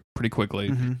Eldon's throat pretty quickly.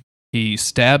 Mm-hmm. He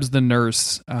stabs the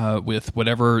nurse with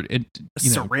whatever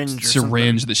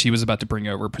syringe that she was about to bring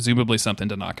over, presumably something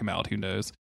to knock him out. Who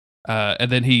knows?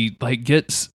 And then he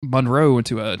gets Monroe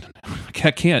into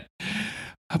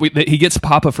he gets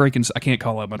Papa Frankenstein. I can't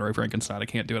call him Monroe Frankenstein. I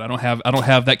can't do it. I don't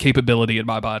have that capability in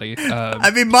my body.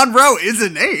 I mean, Monroe is a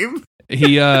name.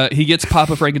 He gets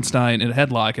Papa Frankenstein in a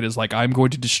headlock and is like, I'm going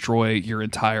to destroy your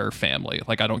entire family.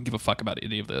 Like, I don't give a fuck about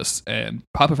any of this. And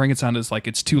Papa Frankenstein is like,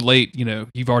 it's too late.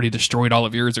 You've already destroyed all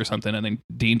of yours or something. And then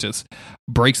Dean just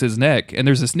breaks his neck. And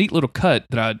there's this neat little cut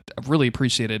that I really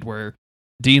appreciated where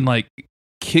Dean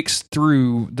kicks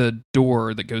through the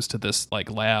door that goes to this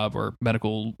lab or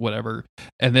medical whatever.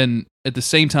 And then at the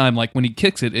same time, when he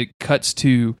kicks it, it cuts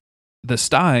to the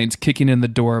Steins kicking in the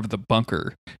door of the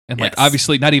bunker, and Yes.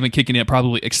 obviously not even kicking it,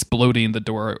 probably exploding the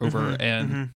door over.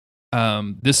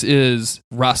 This is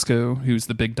Roscoe, who's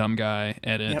the big dumb guy,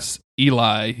 and it's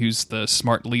Eli, who's the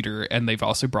smart leader, and they've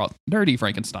also brought nerdy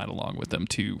Frankenstein along with them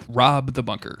to rob the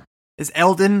bunker. Is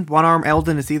Eldon, one arm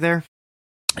Eldon, is he there?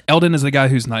 Eldon is the guy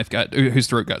whose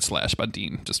throat got slashed by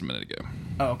Dean just a minute ago.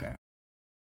 Oh, okay.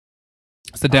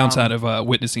 It's the downside of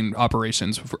witnessing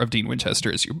operations of Dean Winchester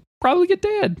is you probably get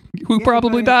dead. You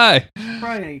probably die.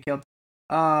 Probably gonna get killed.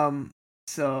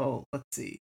 So let's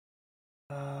see.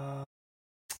 They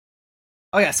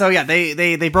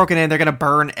broke it in. They're gonna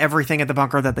burn everything at the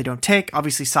bunker that they don't take.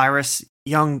 Obviously, Cyrus,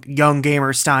 young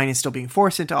gamer Stein, is still being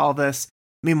forced into all this.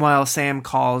 Meanwhile, Sam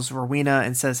calls Rowena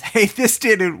and says, "Hey, this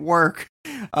didn't work."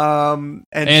 And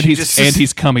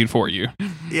he's coming for you.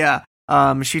 Yeah.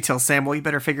 She tells Sam, "Well, you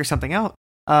better figure something out."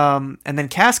 And then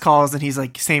Cass calls and he's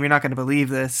like, "Sam, you're not going to believe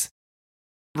this.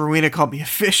 Rowena called me a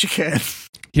fish again."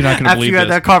 You're not going to After believe you had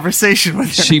this. that conversation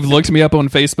with her. She looked me up on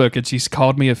Facebook and she's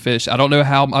called me a fish. I don't know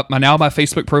how my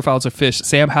Facebook profile is a fish.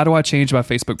 Sam, how do I change my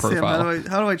Facebook profile?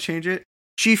 Sam, how do I change it?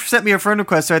 She sent me a friend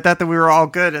request, so I thought that we were all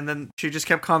good, and then she just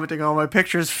kept commenting on my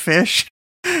pictures, fish,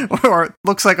 or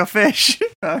looks like a fish.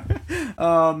 So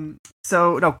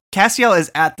no, Castiel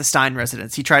is at the Stein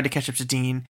residence. He tried to catch up to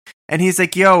Dean, and he's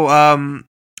like, "Yo,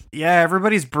 yeah,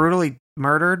 everybody's brutally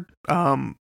murdered.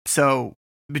 So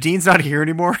Dean's not here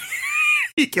anymore."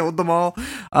 He killed them all.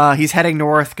 He's heading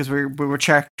north because we were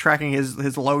tracking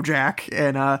his low jack,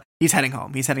 and he's heading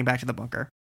home. He's heading back to the bunker.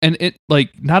 And it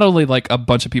not only a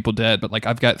bunch of people dead, but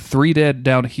I've got 3 dead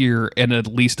down here and at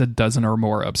least a dozen or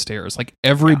more upstairs.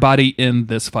 Everybody in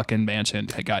this fucking mansion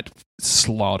got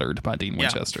slaughtered by Dean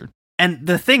Winchester. And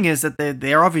the thing is that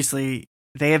they are obviously,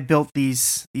 they have built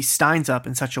these Steins up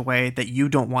in such a way that you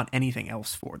don't want anything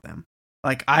else for them.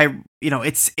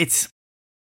 It's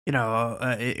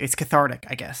cathartic,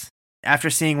 I guess. After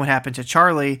seeing what happened to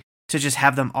Charlie, to just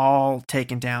have them all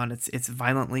taken down, it's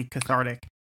violently cathartic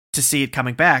to see it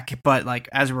coming back. But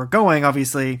as we're going,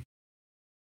 obviously,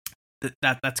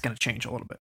 that's going to change a little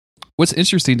bit. What's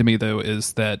interesting to me though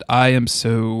is that I am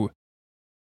so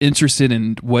interested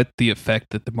in what the effect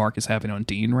that the mark is having on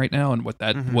Dean right now, and what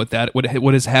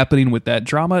is happening with that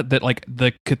drama, that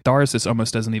the catharsis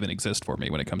almost doesn't even exist for me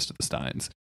when it comes to the Steins.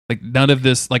 None of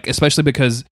this, especially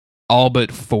because all but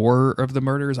 4 of the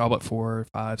murders, all but 4,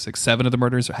 5, 6, 7 of the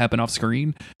murders happen off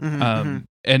screen. And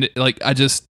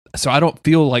I don't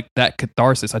feel that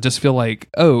catharsis. I just feel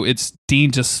it's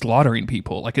Dean just slaughtering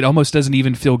people. It almost doesn't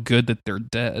even feel good that they're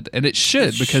dead. And it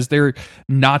should, because they're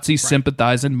Nazi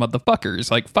sympathizing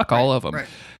motherfuckers. Fuck all of them. Right.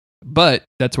 But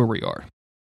that's where we are.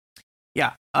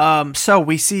 Yeah. So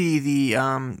we see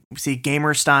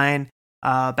Gamer Stein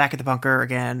back at the bunker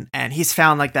again, and he's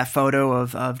found that photo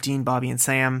of Dean, Bobby, and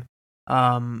Sam.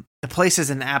 The place is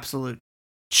an absolute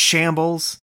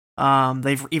shambles.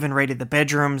 They've even raided the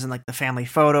bedrooms and the family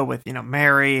photo with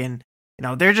Mary, and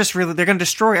they're going to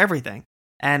destroy everything,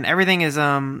 and everything is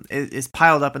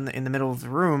piled up in the middle of the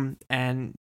room.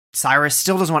 And Cyrus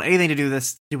still doesn't want anything to do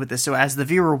with this. So as the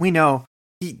viewer, we know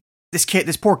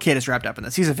this poor kid is wrapped up in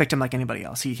this. He's a victim like anybody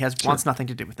else. He wants nothing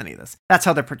to do with any of this. That's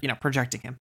how they're projecting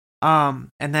him. And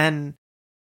then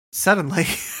suddenly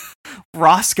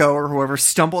Roscoe or whoever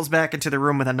stumbles back into the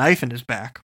room with a knife in his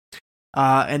back,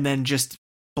 and then just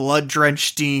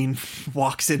blood-drenched Dean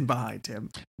walks in behind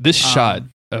him. This shot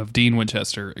of Dean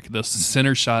Winchester, the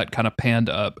center shot kind of panned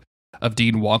up of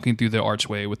Dean walking through the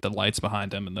archway with the lights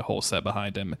behind him and the whole set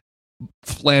behind him.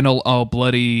 Flannel all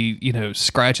bloody,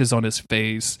 scratches on his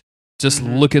face, just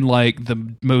looking like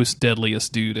the most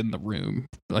deadliest dude in the room.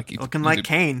 Looking like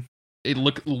Kane.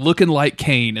 Looking like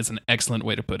Kane is an excellent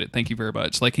way to put it. Thank you very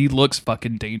much. Like, he looks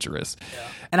fucking dangerous. Yeah.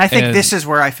 And I think this is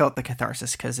where I felt the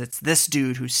catharsis, because it's this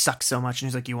dude who sucks so much, and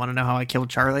he's like, you want to know how I killed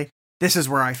Charlie? This is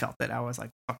where I felt it. I was like,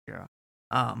 fuck yeah.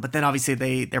 But then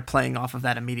obviously they're playing off of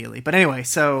that immediately. But anyway,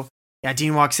 so yeah,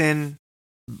 Dean walks in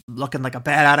looking like a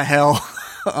bat out of hell.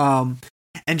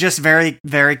 And just very,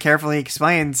 very carefully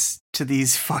explains to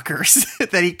these fuckers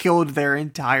that he killed their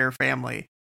entire family.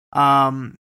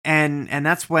 And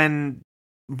that's when,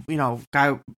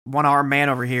 our man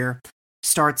over here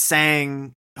starts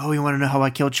saying, oh, you want to know how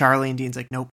I killed Charlie? And Dean's like,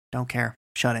 nope, don't care.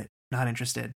 Shut it. Not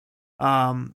interested.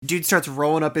 Dude starts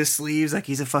rolling up his sleeves like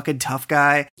he's a fucking tough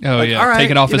guy. Oh, like, yeah. Right,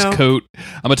 taking off his coat.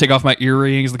 I'm going to take off my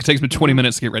earrings. Like, it takes me 20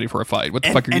 minutes to get ready for a fight. What the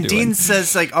fuck are you doing? And Dean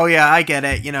says, like, oh, yeah, I get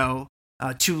it.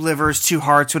 2 livers, 2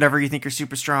 hearts, whatever, you think you're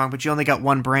super strong, but you only got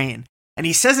 1 brain. And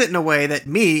he says it in a way that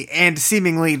me and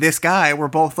seemingly this guy were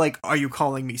both like, are you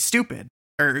calling me stupid?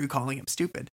 Or are you calling him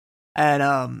stupid?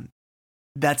 And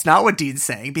that's not what Dean's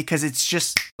saying, because it's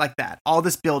just like that. All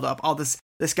this buildup, all this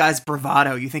guy's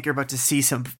bravado. You think you're about to see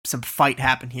some fight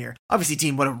happen here. Obviously,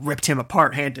 Dean would have ripped him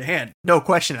apart hand to hand. No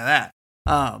question of that.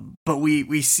 But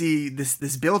we see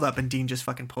this buildup, and Dean just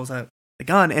fucking pulls out the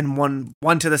gun and one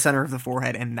to the center of the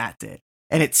forehead, and that's it.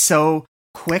 And it's so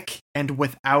quick and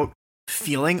without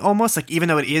feeling, almost like, even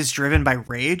though it is driven by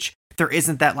rage, there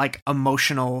isn't that like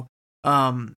emotional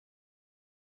loss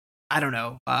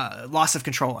of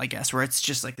control, I guess, where it's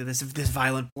just like this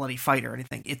violent bloody fight or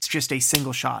anything. It's just a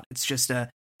single shot. It's just the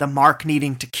Mark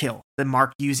needing to kill, the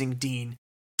Mark using Dean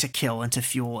to kill and to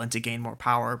fuel and to gain more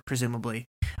power, presumably.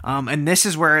 And this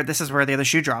is where the other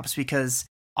shoe drops, because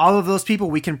all of those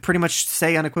people, we can pretty much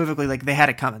say unequivocally, like, they had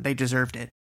it coming. They deserved it.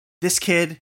 This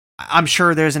kid, I'm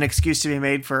sure there's an excuse to be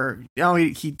made for,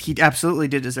 he absolutely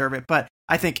did deserve it. But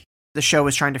I think the show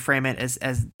is trying to frame it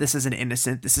as this is an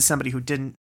innocent. This is somebody who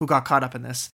got caught up in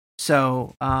this.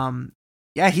 So,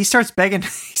 he starts begging. He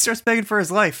starts begging for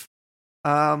his life.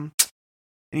 And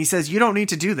he says, "You don't need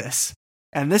to do this."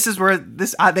 And this is where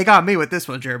they got me with this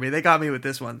one, Jeremy. They got me with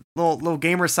this one. Little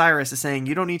gamer Cyrus is saying,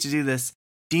 "You don't need to do this."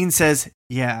 Dean says,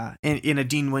 "Yeah," in a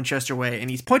Dean Winchester way,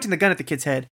 and he's pointing the gun at the kid's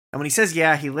head. And when he says,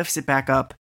 "Yeah," he lifts it back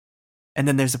up. And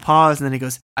then there's a pause, and then he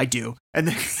goes, "I do." And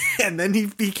then he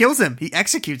kills him. He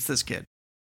executes this kid.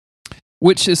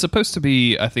 Which is supposed to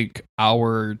be, I think,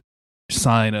 our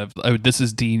sign of, oh, this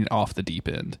is Dean off the deep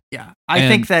end. Yeah. I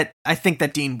think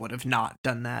that Dean would have not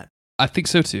done that. I think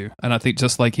so too. And I think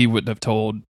just like he wouldn't have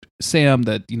told Sam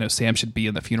that, Sam should be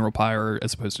in the funeral pyre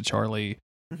as opposed to Charlie.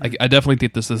 Mm-hmm. I definitely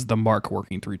think this is the Mark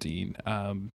working through Dean.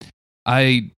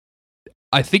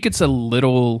 I think it's a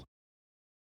little,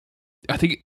 I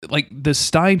think, like, the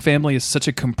Stein family is such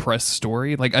a compressed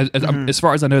story. Like, as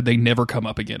far as I know, they never come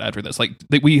up again after this. Like,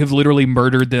 we have literally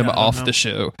murdered them off the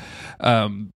show.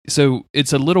 So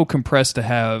it's a little compressed to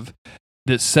have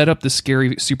that set up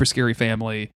the super scary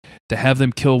family, to have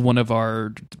them kill one of our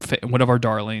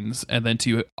darlings, and then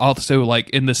to also, like,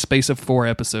 in the space of 4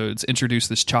 episodes, introduce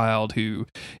this child who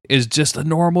is just a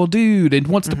normal dude and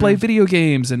wants to play video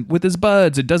games and with his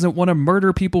buds and doesn't want to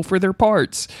murder people for their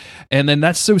parts. And then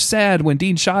that's so sad when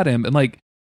Dean shot him, and like,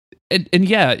 and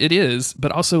yeah, it is,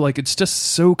 but also, like, it's just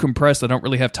so compressed. I don't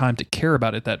really have time to care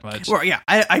about it that much. Well, yeah,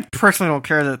 I personally don't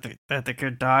care that the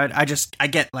kid died. I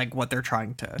get, like, what they're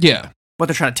trying to what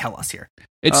they're trying to tell us here.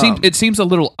 It seems a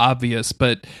little obvious,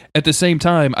 but at the same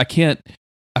time, I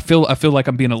feel like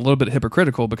I'm being a little bit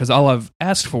hypocritical, because all I've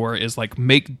asked for is, like,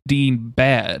 make Dean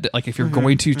bad. Like, if you're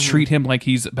going to treat him like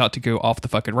he's about to go off the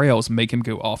fucking rails, make him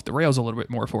go off the rails a little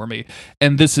bit more for me.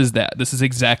 And this is that. This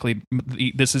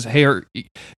is hair.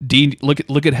 Dean,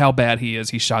 look at how bad he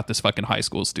is. He shot this fucking high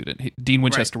school student. Dean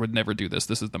Winchester would never do this.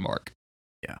 This is the Mark.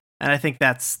 Yeah, and I think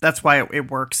that's why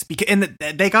it works. And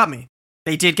they got me.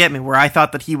 They did get me, where I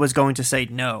thought that he was going to say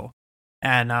no,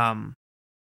 and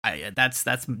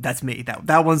that's me.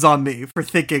 That one's on me for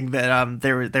thinking that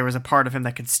there was a part of him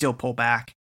that could still pull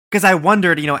back, because I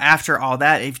wondered, after all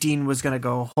that, if Dean was gonna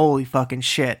go, holy fucking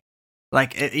shit,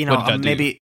 like,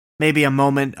 maybe a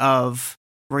moment of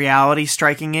reality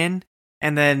striking in,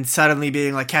 and then suddenly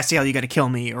being like, Castiel, you got to kill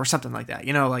me, or something like that,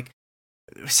 like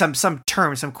some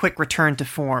quick return to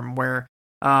form, where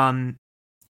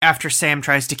after Sam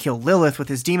tries to kill Lilith with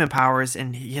his demon powers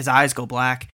and his eyes go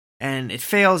black and it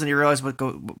fails, and you realize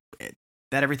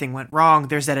that everything went wrong.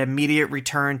 There's that immediate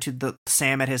return to the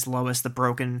Sam at his lowest, the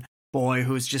broken boy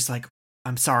who's just like,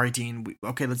 I'm sorry, Dean.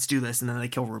 Okay, let's do this. And then they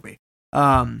kill Ruby.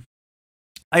 I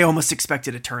almost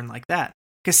expected a turn like that.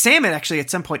 Because Sam actually at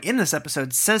some point in this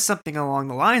episode says something along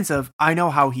the lines of, I know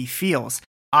how he feels.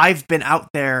 I've been out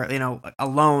there,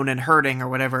 alone and hurting or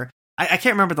whatever. I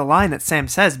can't remember the line that Sam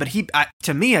says, but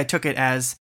to me, I took it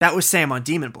as that was Sam on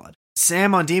Demon Blood.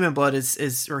 Sam on Demon Blood is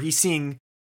he's seeing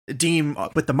Dean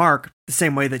with the mark the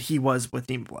same way that he was with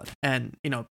Demon Blood. And,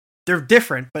 they're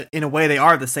different, but in a way they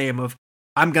are the same of,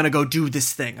 I'm going to go do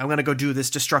this thing. I'm going to go do this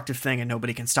destructive thing and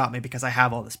nobody can stop me because I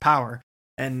have all this power.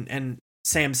 And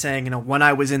Sam saying, when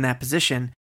I was in that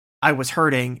position, I was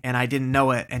hurting and I didn't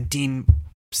know it. And Dean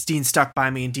stuck by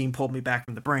me and Dean pulled me back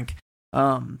from the brink.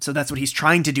 So that's what he's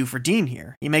trying to do for Dean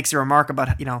here. He makes a remark about,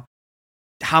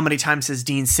 how many times has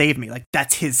Dean saved me? Like,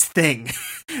 that's his thing.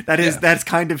 That's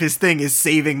kind of his thing, is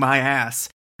saving my ass.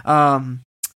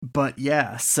 But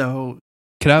yeah, so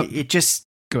it just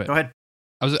go ahead. Go ahead.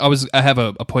 I have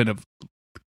a point of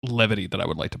levity that I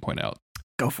would like to point out.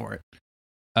 Go for it.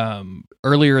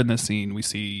 Earlier in this scene, we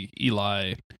see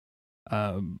Eli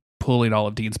pulling all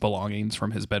of Dean's belongings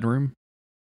from his bedroom.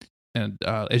 And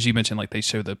as you mentioned, like, they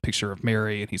show the picture of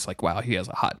Mary, and he's like, wow, he has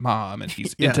a hot mom, and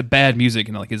he's into bad music,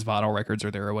 and like his vinyl records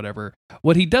are there or whatever.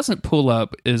 What he doesn't pull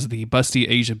up is the busty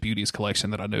Asia Beauties collection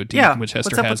that I know Dean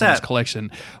Winchester has in his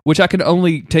collection, which I can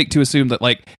only take to assume that,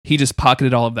 like, he just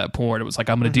pocketed all of that porn. It was like,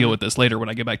 I'm going to deal with this later when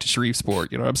I get back to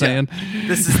Shreveport. You know what I'm saying?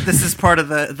 This is part of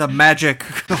the magic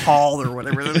hall or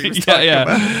whatever that he was talking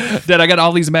about. Dad, I got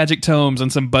all these magic tomes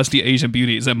and some busty Asian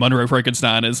beauties, and Monroe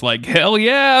Frankenstein is like, hell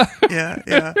yeah.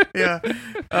 Yeah.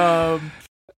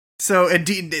 So, and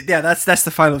Dean, that's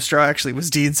the final straw. Actually, was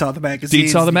Dean saw the magazines. Dean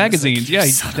saw the magazines.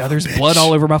 Like, now there's blood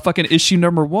all over my fucking issue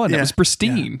number 1. That was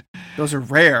pristine. Yeah. Those are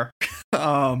rare. You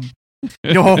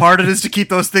know how hard it is to keep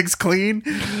those things clean.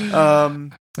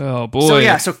 Oh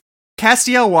boy. So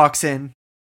Castiel walks in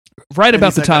right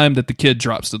about the time that the kid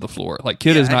drops to the floor. Like,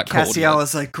 kid is not cold. Castiel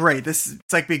is like, great. It's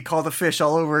like being called a fish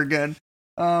all over again.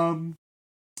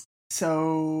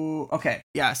 So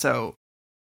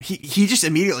he just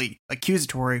immediately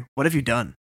accusatory. What have you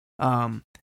done?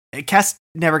 Cass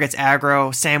never gets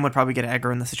aggro. Sam would probably get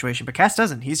aggro in the situation, but Cass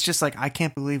doesn't. He's just like, I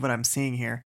can't believe what I'm seeing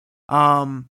here.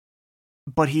 But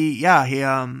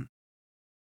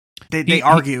they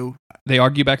argue. They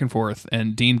argue back and forth,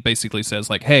 and Dean basically says,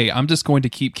 like, hey, I'm just going to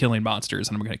keep killing monsters,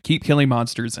 and I'm going to keep killing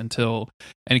monsters until,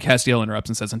 and Castiel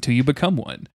interrupts and says, until you become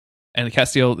one. And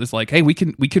Castiel is like, hey, we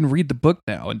can read the book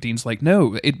now. And Dean's like,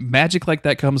 no, magic like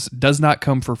that does not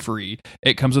come for free.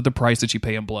 It comes with the price that you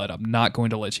pay in blood. I'm not going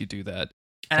to let you do that.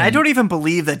 And I don't even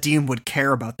believe that Dean would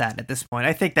care about that at this point.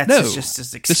 I think that's just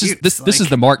his excuse. This is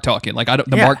the Mark talking. Like,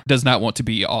 Mark does not want to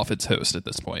be off its host at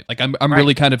this point. Like, I'm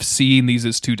really kind of seeing these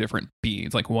as two different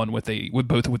beings. Like, one with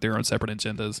both with their own separate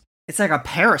agendas. It's like a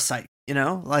parasite,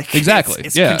 Like, exactly.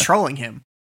 It's controlling him.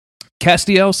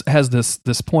 Castiel has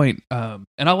this point, and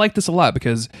I like this a lot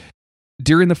because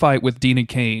during the fight with Dean and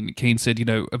Kane said,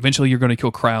 eventually you're going to kill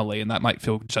Crowley, and that might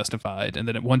feel justified. And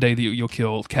then one day you'll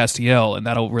kill Castiel, and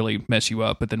that'll really mess you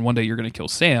up. But then one day you're going to kill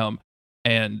Sam,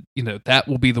 and that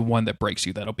will be the one that breaks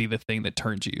you. That'll be the thing that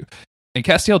turns you. And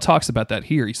Castiel talks about that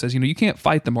here. He says, you can't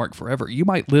fight the Mark forever. You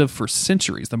might live for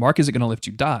centuries. The Mark isn't going to let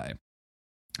you die.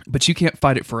 But you can't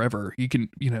fight it forever. You can,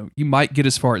 you might get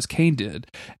as far as Kane did,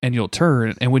 and you'll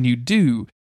turn. And when you do,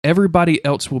 everybody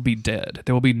else will be dead.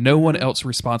 There will be no one else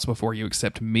responsible for you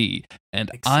except me.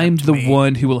 And I'm the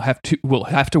one who will have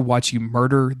to watch you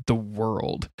murder the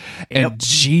world. And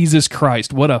Jesus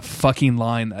Christ, what a fucking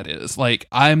line that is. Like,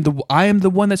 I am the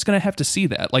one that's going to have to see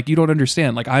that. Like, you don't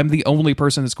understand. Like, I'm the only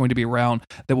person that's going to be around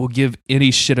that will give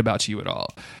any shit about you at all.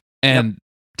 And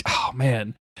oh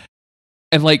man.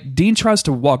 And like, Dean tries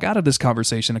to walk out of this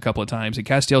conversation a couple of times, and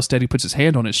Castiel steady puts his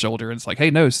hand on his shoulder, and it's like, hey,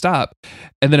 no, stop.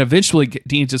 And then eventually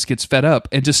Dean just gets fed up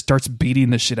and just starts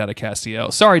beating the shit out of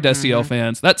Castiel. Sorry, Destiel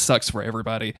fans. That sucks for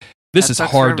everybody. This is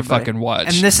hard to fucking watch.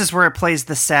 And this is where it plays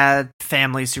the sad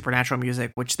family supernatural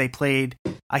music, which they played,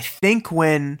 I think,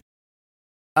 when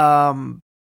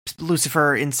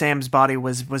Lucifer in Sam's body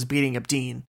was beating up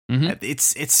Dean. Mm-hmm.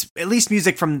 It's at least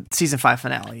music from season 5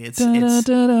 finale. It's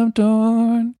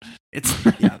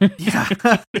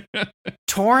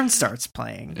Torn starts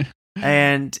playing,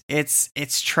 and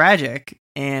it's tragic,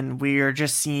 and we are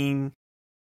just seeing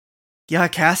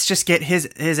Cass just get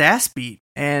his ass beat,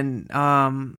 and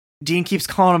Dean keeps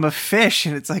calling him a fish,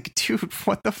 and it's like, dude,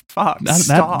 what the fuck?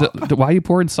 Stop. Why are you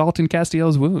pouring salt in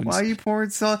Castiel's wounds? Why are you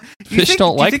pouring salt? Fish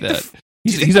don't like that.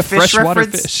 He's think a the fish freshwater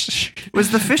reference- fish. Was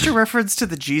the fish a reference to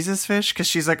the Jesus fish? Because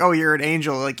she's like, "Oh, you're an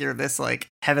angel, like you're this like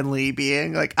heavenly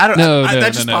being." Like I don't know.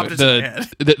 That just popped into my head.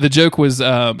 The joke was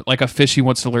like a fish who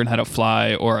wants to learn how to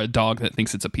fly, or a dog that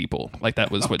thinks it's a people. Like that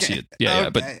was what she.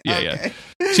 Yeah.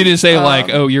 She didn't say like,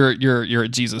 "Oh, you're a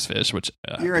Jesus fish," which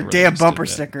you're a really damn understood bumper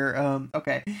that. sticker.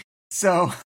 Okay,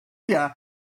 so yeah,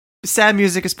 sad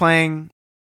music is playing.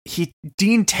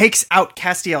 Dean takes out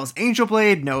Castiel's angel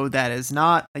blade. No, that is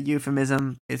not a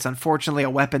euphemism. It's unfortunately a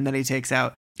weapon that he takes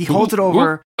out. He holds it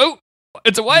over. Oh,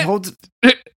 it's a He what? holds.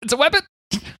 It's a weapon.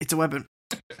 It's a weapon.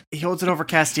 He holds it over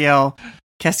Castiel.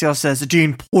 Castiel says,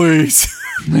 "Dean, please."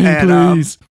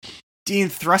 Please. Dean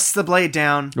thrusts the blade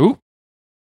down. Ooh.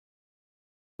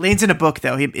 Leans in a book,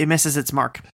 though. He misses its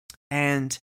mark.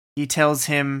 And he tells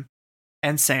him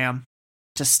and Sam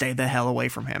to stay the hell away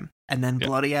from him. And then Yep.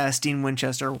 bloody-ass Dean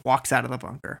Winchester walks out of the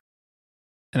bunker.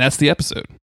 And that's the episode.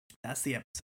 That's the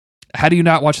episode. How do you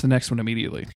not watch the next one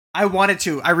immediately? I wanted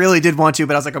to. I really did want to,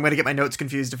 but I was like, I'm going to get my notes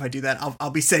confused if I do that. I'll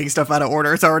be saying stuff out of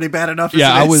order. It's already bad enough.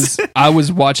 Yeah, as it is. I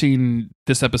was watching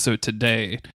this episode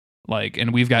today, like,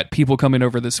 and we've got people coming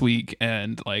over this week,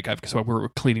 and like, so we're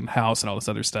cleaning the house and all this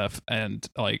other stuff, and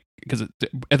like, because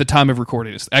at the time of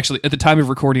recording, actually at the time of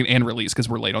recording and release, because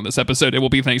we're late on this episode, it will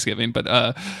be Thanksgiving, but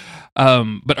I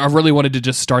really wanted to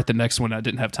just start the next one. I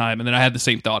didn't have time, and then I had the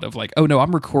same thought of like, oh no,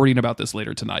 I'm recording about this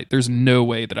later tonight. There's no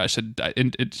way that I should,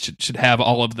 it should have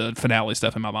all of the finale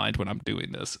stuff in my mind when I'm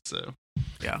doing this. So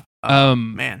Yeah.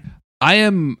 Man.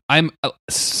 I'm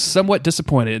somewhat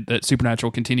disappointed that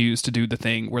Supernatural continues to do the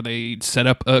thing where they set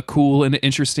up a cool and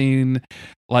interesting,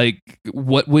 like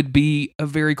what would be a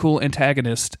very cool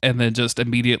antagonist, and then just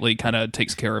immediately kind of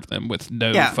takes care of them with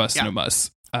no fuss, no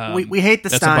muss. We hate the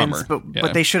that's a bummer. Steins, Yeah.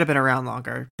 but they should have been around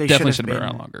longer. They Definitely should should have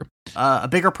have been around longer. a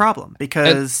bigger problem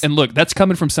because And look, that's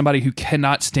coming from somebody who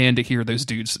cannot stand to hear those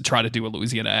dudes try to do a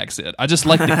Louisiana accent. I just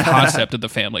like the concept of the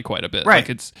family quite a bit. Right. Like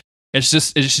it's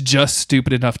just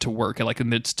stupid enough to work. And like,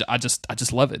 and I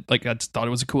just love it. Like I just thought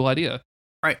it was a cool idea.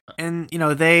 right, and you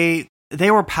know they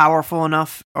were powerful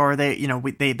enough, or they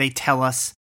tell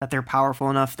us that they're powerful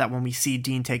enough that when we see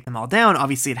Dean take them all down,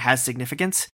 obviously it has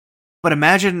significance. But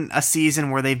imagine a season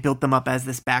where they've built them up as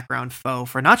this background foe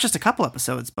for not just a couple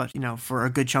episodes, but for a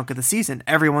good chunk of the season.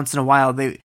 Every once in a while,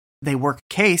 they work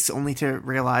a case only to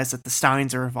realize that the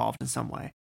Steins are involved in some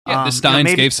way. Yeah, the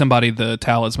Steins gave somebody the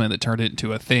talisman that turned it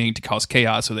into a thing to cause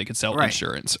chaos so they could sell Right.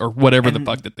 insurance or whatever And- the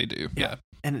fuck that they do. Yeah.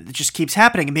 and it just keeps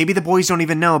happening. And maybe the boys don't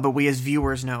even know, but we as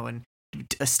viewers know. And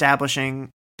establishing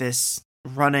this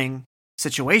running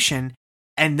situation,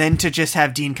 and then to just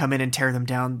have Dean come in and tear them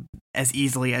down as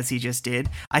easily as he just did,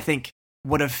 I think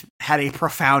would have had a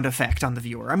profound effect on the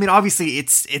viewer. I mean, obviously,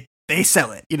 they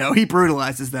sell it. He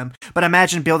brutalizes them, but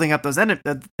imagine building up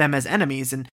them as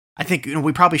enemies. And I think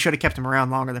we probably should have kept them around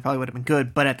longer. They probably would have been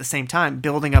good. But at the same time,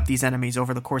 building up these enemies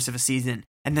over the course of a season,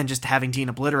 and then just having Dean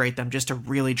obliterate them, just to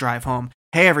really drive home,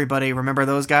 hey everybody, remember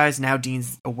those guys? Now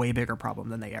Dean's a way bigger problem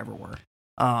than they ever were.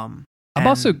 I'm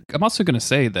also going to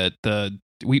say that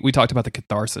we talked about the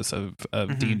catharsis of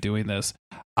Mhm. Dean doing this.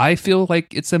 I feel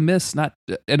like it's a miss,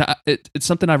 it's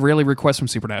something I rarely request from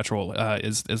Supernatural,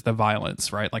 is the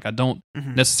violence, right? Like I don't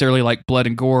Mhm. necessarily like blood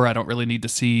and gore. I don't really need to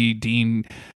see Dean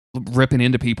ripping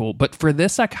into people, but for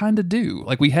this I kind of do.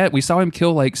 Like we saw him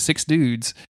kill like 6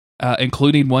 dudes,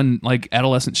 including one like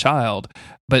adolescent child,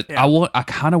 but Yeah. I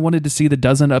kind of wanted to see the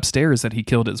dozen upstairs that he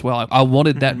killed as well. I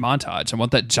wanted that Mhm. montage. I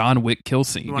want that John Wick kill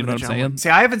scene. You know One of what the I'm John saying? Wick. See,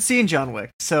 I haven't seen John Wick,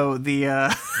 so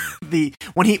the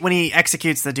when he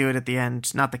executes the dude at the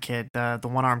end, not the kid, the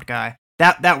one-armed guy,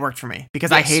 that worked for me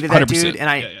because I Yes, hated that 100%. dude, and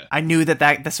I knew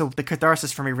that so the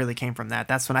catharsis for me really came from that.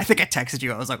 That's when I think I texted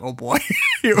you. I was like, oh boy,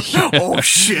 oh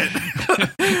shit,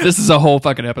 This is a whole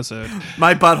fucking episode.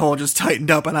 my butthole just tightened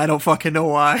up, and I don't fucking know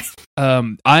why.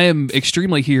 I am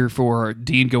extremely here for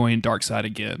Dean going dark side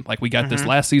again. Like we got this Mhm.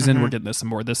 last season, Mhm. we're getting this some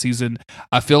more this season.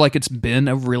 I feel like it's been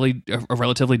a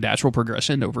relatively natural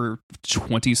progression over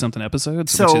 20 something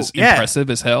episodes, So, which is yeah. impressive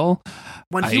as hell.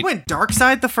 When he went dark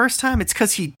side the first time, it's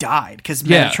because he died, because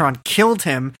Yeah. Metatron killed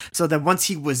him. So then once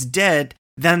he was dead,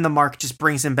 then the mark just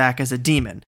brings him back as a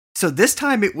demon. So this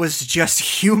time it was just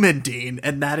human Dean,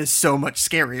 and that is so much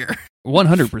scarier.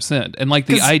 100%. And like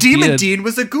the Because idea Demon Dean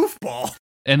was a goofball.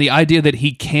 and the idea that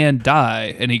he can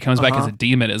die and he comes back as a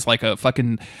demon is like a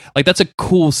fucking, like that's a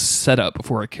cool setup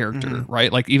for a character, Mhm.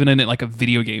 right? Like even in like a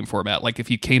video game format, like if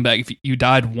you came back, if you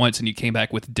died once and you came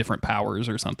back with different powers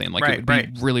or something, like it would be Right.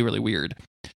 really, really weird.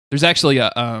 There's actually a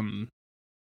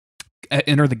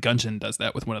Enter the Gungeon does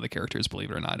that with one of the characters,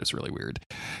 believe it or not. It's really weird.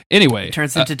 Anyway, It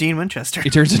turns into Dean Winchester. he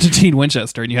turns into Dean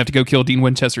Winchester, and you have to go kill Dean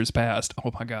Winchester's past.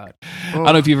 Oh my god! I don't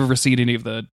know if you've ever seen any of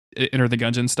the Enter the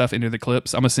Gungeon stuff, Enter the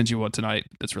Clips. I'm gonna send you one tonight.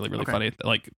 That's really Okay. funny.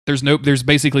 Like there's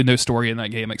basically no story in that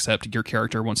game except your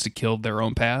character wants to kill their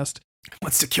own past.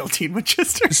 Wants to kill Dean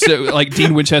Winchester. So like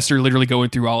Dean Winchester literally going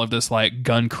through all of this like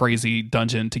gun crazy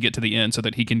dungeon to get to the end so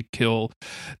that he can kill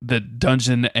the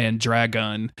dungeon and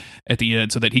dragon at the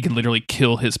end so that he can literally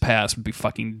kill his past. Would be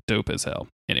fucking dope as hell.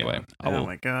 Anyway, Oh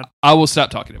my god. I will stop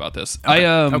talking about this.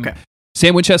 Okay.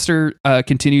 Sam Winchester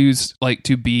continues like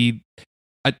to be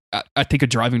I think a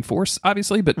driving force,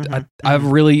 obviously, but I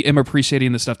really am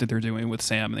appreciating the stuff that they're doing with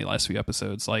Sam in the last few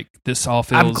episodes. Like this all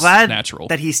feels I'm glad natural.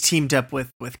 that he's teamed up with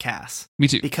Cass. Me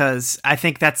too. Because I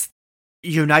think that's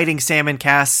uniting Sam and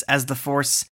Cass as the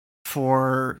force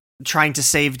for trying to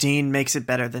save Dean makes it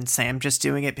better than Sam just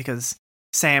doing it, because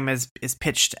Sam is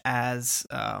pitched as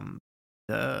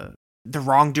the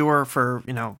wrongdoer for,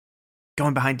 you know,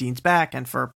 going behind Dean's back and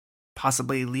for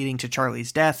possibly leading to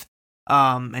Charlie's death.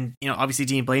 And you know, obviously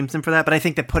Dean blames him for that, but I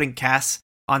think that putting Cass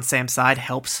on Sam's side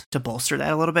helps to bolster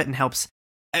that a little bit and helps.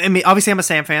 I mean, obviously I'm a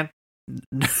Sam fan,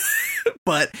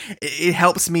 but it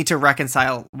helps me to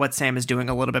reconcile what Sam is doing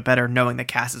a little bit better, knowing that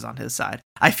Cass is on his side.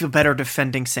 I feel better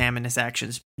defending Sam and his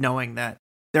actions, knowing that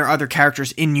there are other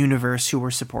characters in universe who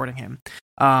are supporting him.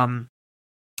 And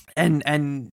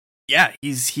yeah, he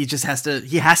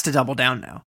has to double down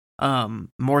now.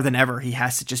 More than ever, he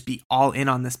has to just be all in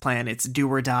on this plan. It's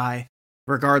do or die,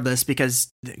 regardless,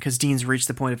 because Dean's reached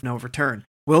the point of no return.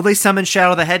 Will they summon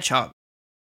Shadow the Hedgehog?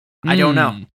 I don't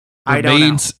know. I don't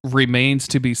know. Remains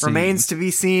to be seen. Remains to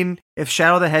be seen if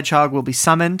Shadow the Hedgehog will be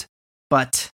summoned,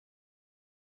 but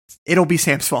it'll be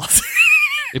Sam's fault.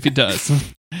 If it does.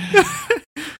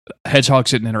 Hedgehog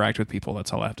shouldn't interact with people.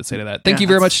 That's all I have to say to that. Thank you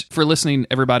very much for listening,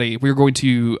 everybody. We're going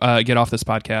to get off this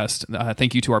podcast.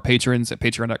 Thank you to our patrons at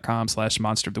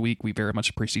patreon.com/monster of the week. We very much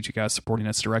appreciate you guys supporting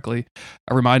us directly.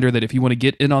 A reminder that if you want to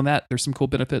get in on that, there's some cool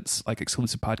benefits like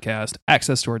exclusive podcast,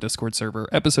 access to our Discord server,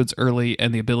 episodes early,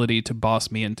 and the ability to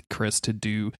boss me and Chris to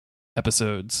do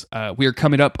episodes. We are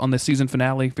coming up on the season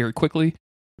finale very quickly.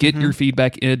 Get your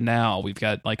feedback in now. We've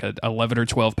got like 11 or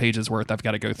 12 pages worth I've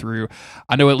got to go through.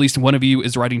 I know at least one of you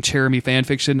is writing Cherami fan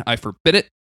fiction. I forbid it.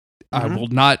 I will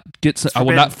not I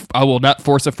will not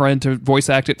force a friend to voice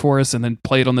act it for us and then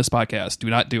play it on this podcast. Do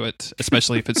not do it,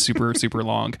 especially if it's super super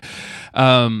long.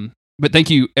 But thank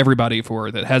you everybody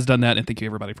that has done that, and thank you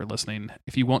everybody for listening.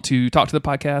 If you want to talk to the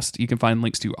podcast, you can find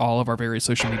links to all of our various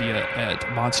social media at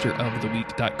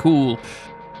monsteroftheweek.cool.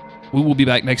 We will be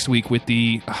back next week with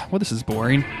this is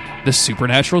boring, the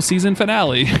Supernatural season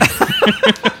finale.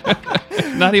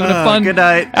 Not even a fun good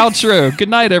night. outro. Good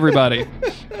night, everybody.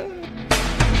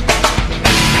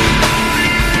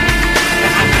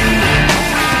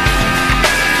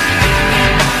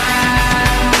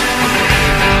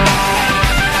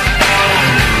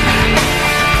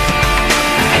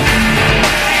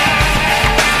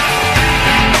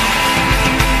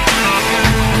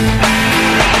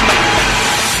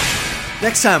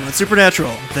 Next time on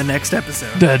Supernatural, the next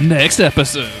episode. The next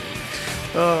episode.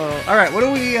 Oh, all right. What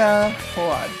do we?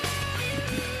 Hold on.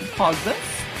 Pause this.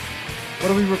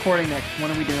 What are we recording next? When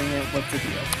are we doing it? What's the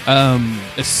deal?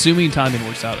 Assuming timing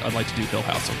works out, I'd like to do Hill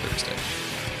House on Thursday.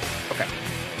 Okay.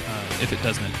 If it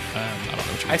doesn't, I don't know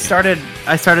what you're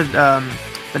I started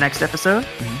the next episode.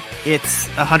 It's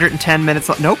 110 minutes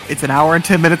long. Nope, it's an hour and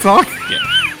 10 minutes long.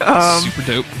 Yeah. Super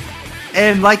dope.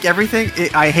 And like everything,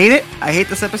 I hate it. I hate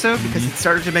this episode because it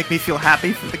started to make me feel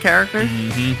happy for the characters.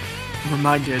 I'm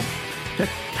reminded that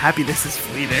happiness is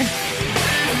fleeting.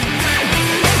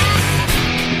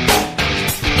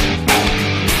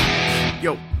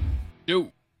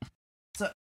 Yo.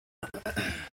 So-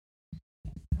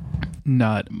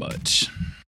 Not much.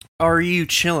 Are you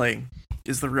chilling?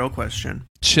 Is the real question.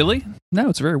 Chilly? No,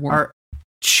 it's very warm. Are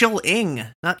chilling,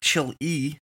 not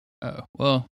chill-y. Oh,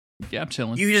 well, yeah, I'm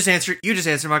chilling. You just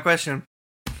answered my question.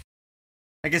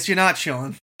 I guess you're not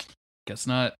chilling. Guess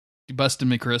not. You busted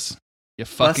me, Chris. You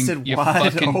fucking Busted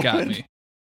wide got open. me.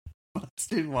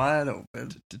 Busted wide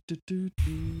open.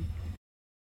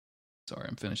 Sorry,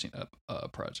 I'm finishing up a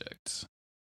project.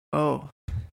 Oh,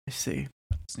 I see.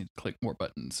 Just need to click more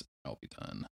buttons. I'll be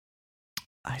done.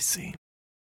 I see.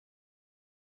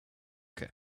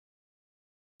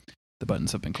 The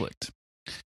buttons have been clicked.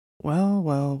 Well.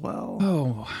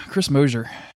 Oh, Chris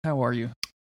Mosier, how are you?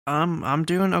 I'm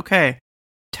doing okay.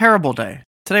 Terrible day.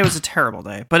 Today was a terrible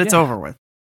day, but it's Yeah. over with.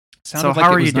 Sounded So like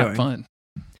how it are was you not doing? Fun.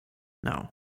 No,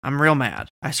 I'm real mad.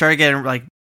 I started getting like,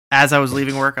 as I was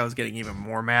leaving work, I was getting even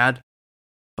more mad,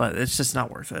 but it's just not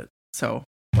worth it. So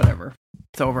whatever.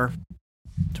 It's over.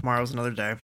 Tomorrow's another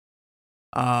day.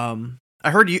 I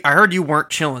heard you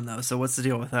weren't chilling though. So what's the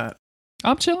deal with that?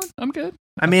 I'm chilling. I'm good.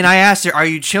 I mean, I asked her, "Are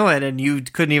you chilling?" and you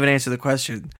couldn't even answer the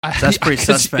question. So that's pretty 'Cause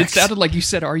suspect. It sounded like you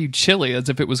said, "Are you chilly?" as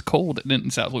if it was cold in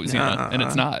South Louisiana, and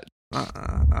it's not.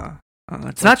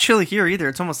 It's not chilly here either.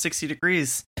 It's almost 60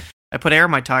 degrees. I put air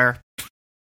in my tire.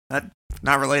 That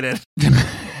not related.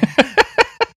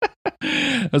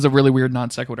 That was a really weird non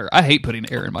sequitur. I hate putting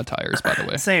air in my tires, by the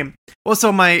way. Same. Well,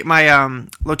 so my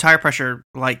low tire pressure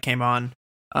light came on,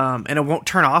 and it won't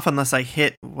turn off unless I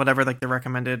hit whatever like the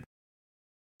recommended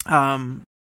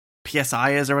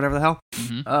PSI is or whatever the hell.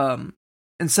 Mhm.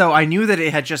 And so I knew that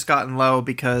it had just gotten low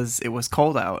because it was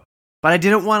cold out, but I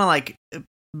didn't want to like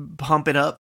pump it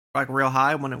up like real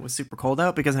high when it was super cold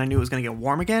out because I knew it was going to get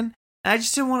warm again. And I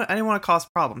just didn't want to cause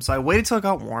problems. So I waited till it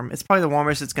got warm. It's probably the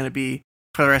warmest it's going to be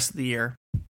for the rest of the year.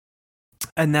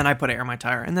 And then I put air in my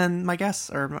tire, and then my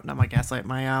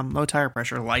low tire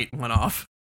pressure light went off.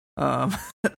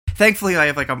 Thankfully, I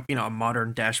have like a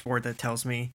modern dashboard that tells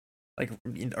me like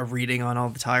a reading on all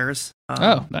the tires.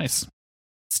 Oh, nice.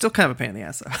 Still kind of a pain in the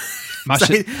ass though. My So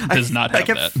shit does not have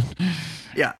kept- that.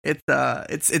 Yeah,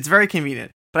 it's very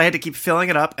convenient, but I had to keep filling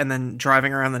it up and then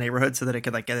driving around the neighborhood so that it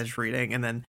could like get its reading, and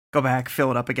then go back,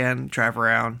 fill it up again, drive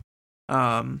around.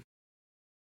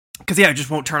 Because it just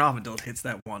won't turn off until it hits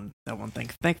that one thing.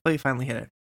 Thankfully, it finally hit it.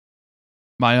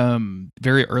 My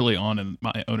very early on in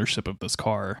my ownership of this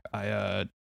car, I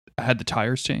had the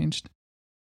tires changed,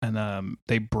 and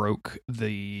they broke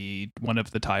one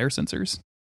of the tire sensors,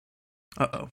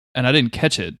 Uh-oh. and I didn't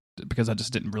catch it because I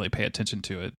just didn't really pay attention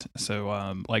to it.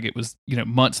 So like it was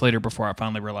months later before I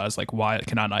finally realized like, why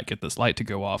can I not get this light to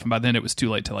go off? And by then it was too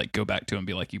late to like go back to and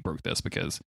be like, you broke this,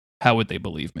 because how would they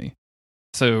believe me?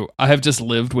 So I have just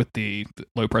lived with the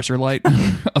low pressure light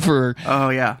for Oh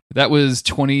yeah. that was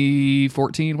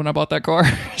 2014 when I bought that car.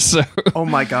 So Oh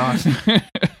my gosh.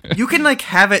 You can like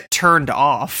have it turned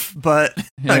off, but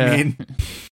Yeah. I mean,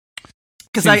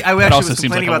 because I That actually also was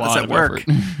seems like complaining a about this lot at of work.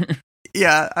 effort.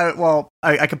 Yeah,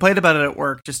 I complained about it at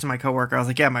work just to my coworker. I was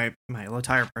like, yeah, my low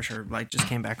tire pressure light just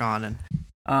came back on,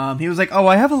 and he was like, oh,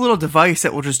 I have a little device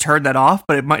that will just turn that off,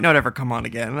 but it might not ever come on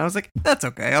again. And I was like, that's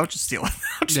okay, I'll just steal it.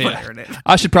 I'll just put Yeah. air in it.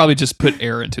 I should probably just put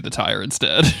air into the tire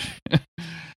instead.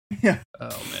 Yeah.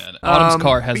 Oh man, Autumn's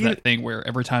car has but you- that thing where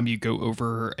every time you go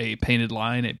over a painted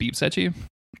line, it beeps at you.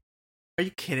 Are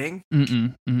you kidding?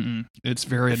 Mm-mm. It's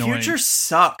very The annoying. future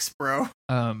sucks, bro.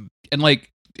 And like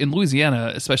in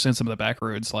Louisiana, especially in some of the back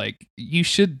roads, like you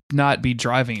should not be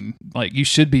driving. Like you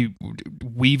should be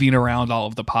weaving around all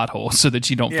of the potholes so that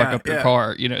you don't fuck Yeah, up your yeah.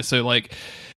 car. So like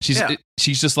she's Yeah.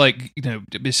 just like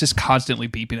it's just constantly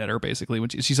beeping at her basically. When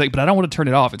she's like, but I don't want to turn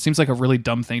it off. It seems like a really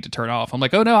dumb thing to turn off. I'm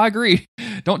like, oh no, I agree.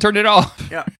 Don't turn it off.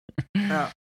 Yeah.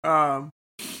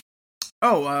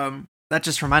 That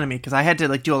just reminded me because I had to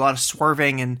like do a lot of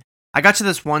swerving, and I got to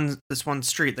this one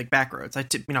street, like back roads. I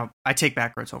take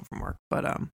back roads home from work, but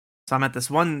so I'm at this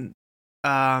one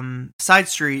side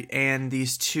street, and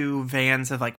these two vans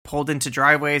have like pulled into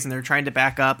driveways, and they're trying to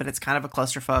back up, and it's kind of a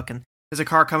clusterfuck. And there's a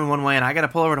car coming one way, and I got to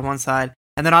pull over to one side,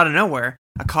 and then out of nowhere,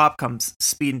 a cop comes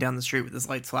speeding down the street with his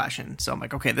lights flashing. So I'm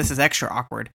like, okay, this is extra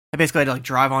awkward. I basically had to like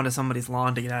drive onto somebody's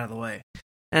lawn to get out of the way.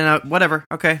 And whatever,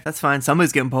 okay, that's fine.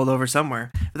 Somebody's getting pulled over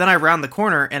somewhere. But then I round the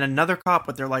corner, and another cop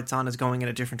with their lights on is going in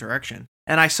a different direction.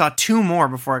 And I saw two more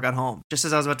before I got home. Just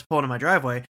as I was about to pull into my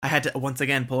driveway, I had to once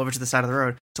again pull over to the side of the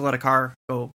road to let a car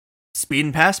go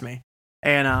speeding past me.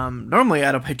 And normally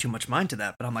I don't pay too much mind to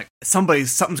that, but I'm like,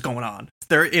 something's going on.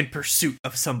 They're in pursuit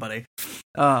of somebody.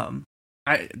 No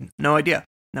idea.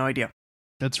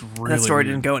 That's really That story weird.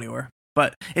 didn't go anywhere.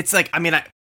 But it's like, I mean,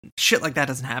 shit like that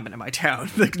doesn't happen in my town.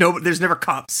 Like, no, there's never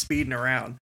cops speeding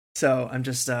around. So I'm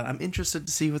just, I'm interested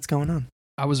to see what's going on.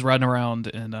 I was riding around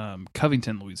in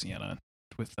Covington, Louisiana,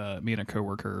 with me and a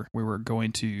coworker. We were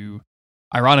going to,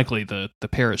 ironically, the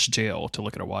parish jail to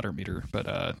look at a water meter.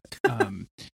 But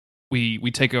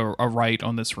we take a right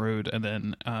on this road, and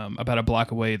then about a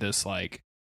block away, this like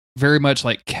very much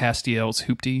like Castiel's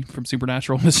Hoopty from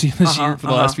Supernatural this year for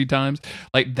the last few times.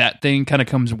 Like that thing kind of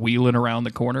comes wheeling around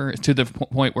the corner to the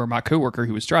point where my coworker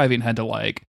who was driving had to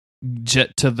like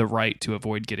jet to the right to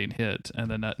avoid getting hit. And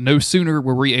then no sooner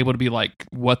were we able to be like,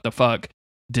 what the fuck,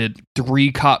 did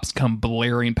 3 cops come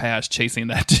blaring past chasing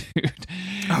that dude.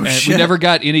 Oh, and shit. we never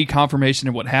got any confirmation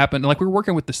of what happened. Like we were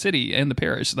working with the city and the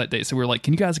parish that day. So we were like,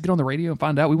 can you guys get on the radio and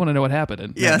find out? We want to know what happened.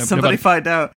 And Yeah, no- somebody nobody- find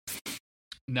out.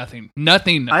 Nothing.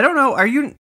 I don't know. Are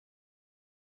you?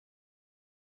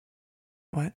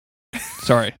 What?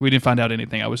 Sorry, we didn't find out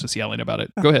anything. I was just yelling about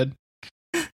it. Go ahead.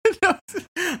 No,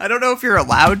 I don't know if you're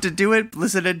allowed to do it.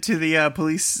 Listening to the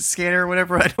police scanner or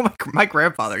whatever. I know my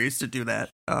grandfather used to do that.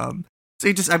 So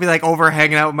I'd be like over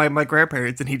hanging out with my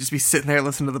grandparents, and he'd just be sitting there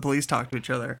listening to the police talk to each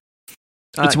other.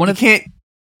 It's one you of- can't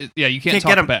Yeah, you can't Can't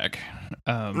talk get him back.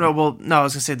 No, I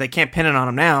was gonna say they can't pin it on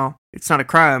him now. It's not a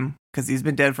crime because he's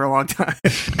been dead for a long time.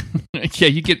 Yeah,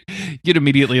 you get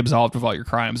immediately absolved of all your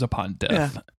crimes upon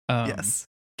death. Yes.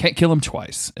 Can't kill him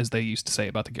twice, as they used to say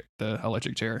about the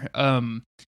electric chair.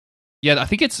 Yeah, I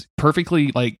think it's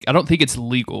perfectly like I don't think it's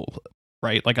legal,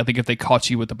 right? Like I think if they caught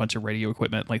you with a bunch of radio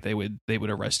equipment, like they would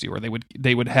arrest you, or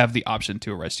they would have the option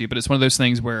to arrest you. But it's one of those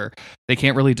things where they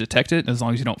can't really detect it, and as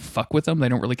long as you don't fuck with them, they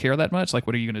don't really care that much. Like,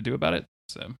 what are you going to do about it?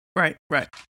 So Right.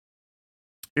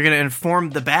 You're gonna inform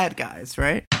the bad guys,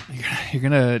 right? you're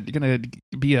gonna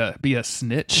be a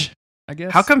snitch, I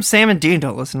guess. How come Sam and Dean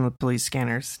don't listen to the police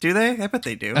scanners? Do they? I bet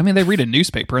they do. I mean, they read a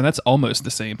newspaper, and that's almost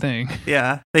the same thing.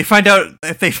 Yeah, they find out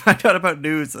about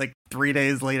news like 3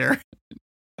 days later.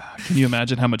 Can you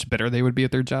imagine how much better they would be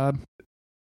at their job?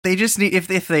 They just need if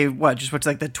they just what's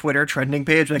like the Twitter trending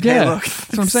page, like, Yeah, hey, look, that's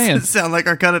what I'm saying. Sound like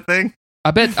our kind of thing.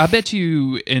 I bet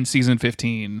you in season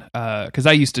 15, because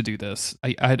I used to do this.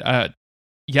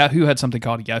 Yahoo had something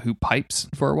called Yahoo Pipes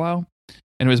for a while,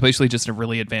 and it was basically just a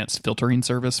really advanced filtering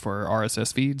service for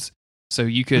RSS feeds. So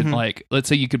you could let's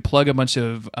say you could plug a bunch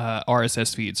of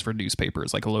RSS feeds for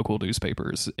newspapers, like local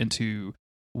newspapers, into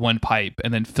one pipe,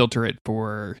 and then filter it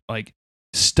for like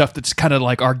stuff that's kind of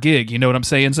like our gig. You know what I'm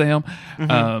saying, Sam?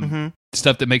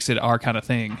 Stuff that makes it our kind of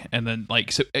thing, and then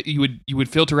like so you would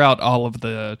filter out all of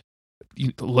the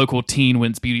local teen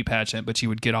wins beauty pageant, but you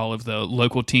would get all of the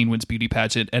local teen wins beauty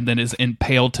pageant and then is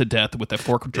impaled to death with a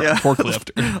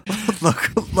forklift.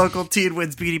 local teen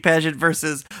wins beauty pageant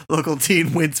versus local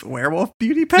teen wins werewolf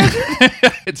beauty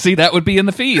pageant. See, that would be in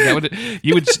the feed.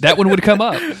 That one would come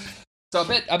up. So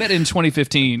I bet in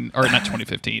 2015, or not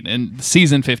 2015, in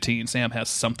season 15, Sam has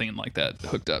something like that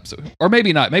hooked up. So, or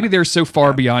maybe not. Maybe they're so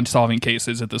far beyond solving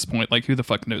cases at this point. Like, who the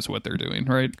fuck knows what they're doing,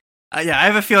 right? Yeah, I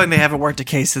have a feeling they haven't worked a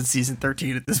case since season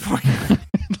 13 at this point.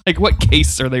 Like, what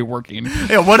case are they working?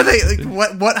 Yeah, what are they?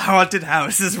 Like, what haunted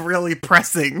house is really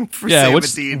pressing for Sam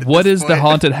and Dean? What is the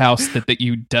haunted house that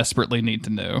you desperately need to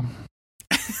know?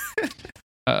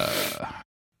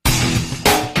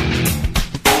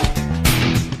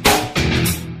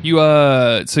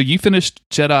 So you finished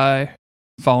Jedi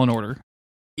Fallen Order.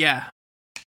 Yeah.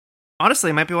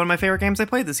 Honestly, it might be one of my favorite games I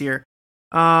played this year.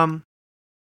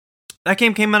 That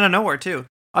game came out of nowhere too.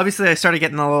 Obviously, I started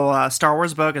getting a little Star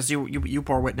Wars bug, as you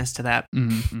bore witness to that.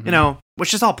 Mm-hmm. You know,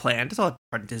 which is all planned. It's all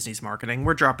part of Disney's marketing.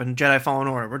 We're dropping Jedi Fallen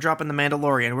Order. We're dropping The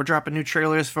Mandalorian. We're dropping new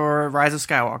trailers for Rise of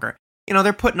Skywalker. You know,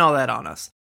 they're putting all that on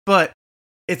us. But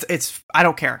it's I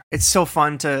don't care. It's so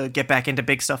fun to get back into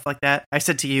big stuff like that. I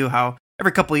said to you how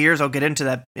every couple of years I'll get into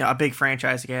that, you know, a big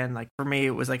franchise again. Like for me,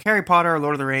 it was like Harry Potter, or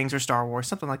Lord of the Rings, or Star Wars,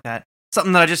 something like that.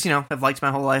 Something that I just, you know, have liked my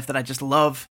whole life, that I just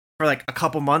love for like a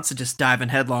couple months to just dive in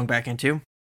headlong back into.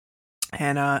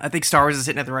 And I think Star Wars is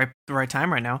hitting at the right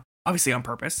time right now. Obviously on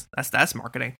purpose. That's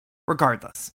marketing.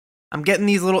 Regardless, I'm getting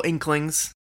these little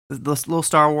inklings, this little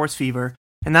Star Wars fever,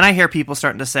 and then I hear people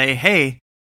starting to say, "Hey,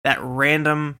 that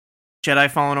random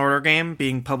Jedi Fallen Order game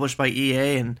being published by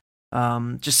EA,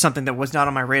 and just something that was not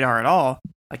on my radar at all.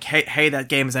 Like, hey, that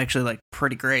game is actually like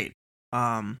pretty great."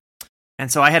 And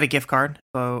so I had a gift card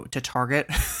to Target.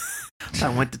 So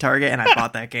I went to Target and I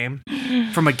bought that game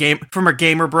from a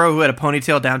gamer bro who had a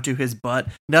ponytail down to his butt.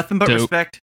 Nothing but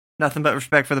respect for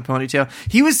the ponytail.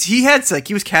 He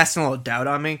was casting a little doubt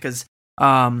on me because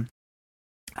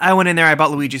I went in there. I bought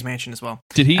Luigi's Mansion as well.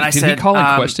 Did he call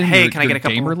in question? Hey, your, can I get a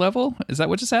couple gamer level? Is that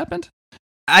what just happened?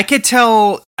 I could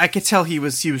tell he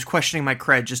was questioning my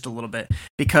cred just a little bit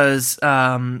because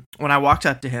when I walked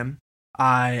up to him,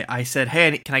 I said,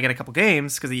 "Hey, can I get a couple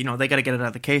games? Because you know they got to get it out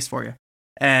of the case for you."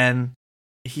 And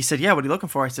he said, "Yeah, what are you looking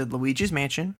for?" I said, "Luigi's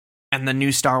Mansion and the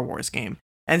new Star Wars game."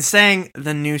 And saying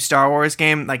the new Star Wars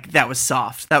game, like, that was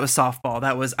soft. That was softball.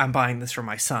 That was, I'm buying this for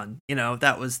my son. You know,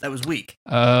 that was weak.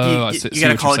 Oh, you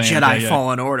got to call it Jedi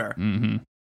Fallen Order. Mm-hmm.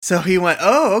 So he went,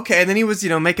 "Oh, okay." And then he was, you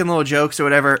know, making little jokes or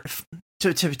whatever.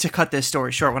 To cut this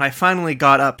story short, when I finally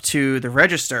got up to the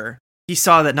register, he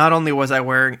saw that not only was I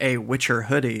wearing a Witcher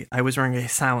hoodie, I was wearing a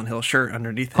Silent Hill shirt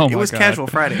underneath it. Oh, it was God. Casual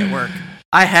Friday at work.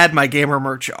 I had my gamer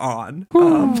merch on.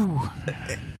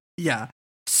 Yeah.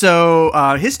 So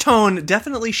his tone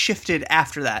definitely shifted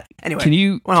after that. Anyway, can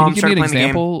you give me an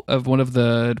example of one of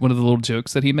the little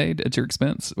jokes that he made at your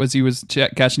expense? Was he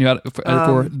cashing you out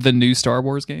for the new Star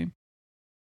Wars game?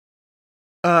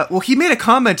 Well, he made a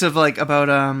comment of like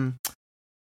about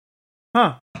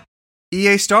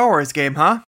EA Star Wars game,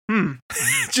 huh?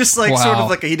 Just like sort of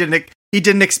like he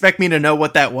didn't expect me to know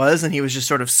what that was, and he was just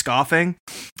sort of scoffing.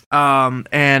 And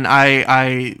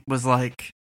I was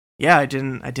like, yeah, I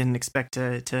didn't expect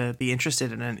to be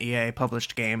interested in an EA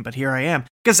published game, but here I am.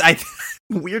 Because I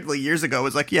weirdly years ago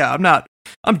was like, yeah, I'm not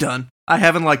I'm done. I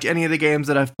haven't liked any of the games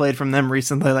that I've played from them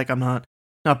recently. Like, I'm not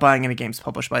buying any games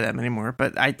published by them anymore.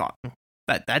 But I thought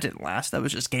that didn't last. That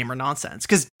was just gamer nonsense.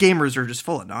 Because gamers are just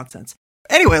full of nonsense.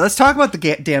 Anyway, let's talk about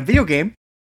the damn video game.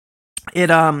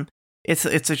 It's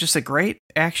just a great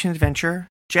action adventure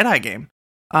Jedi game.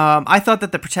 I thought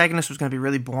that the protagonist was going to be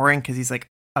really boring because he's like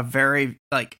a very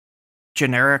like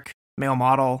generic male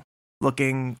model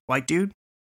looking white dude.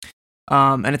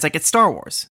 And it's Star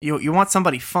Wars. You want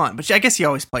somebody fun, but I guess you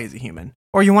always play as a human,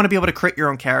 or you want to be able to create your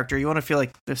own character. You want to feel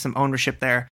like there's some ownership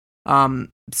there.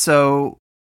 So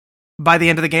by the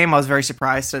end of the game, I was very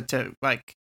surprised to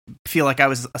like feel like I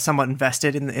was somewhat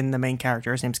invested in the main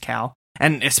character. His name's Cal,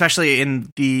 and especially in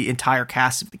the entire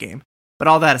cast of the game. But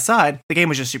all that aside, the game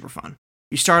was just super fun.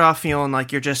 You start off feeling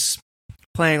like you're just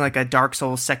playing like a Dark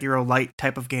Souls, Sekiro light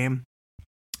type of game,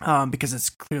 because it's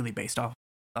clearly based off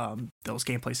those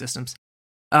gameplay systems.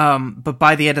 But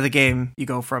by the end of the game, you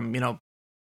go from,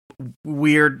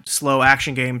 weird, slow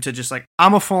action game to just like,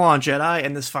 I'm a full-on Jedi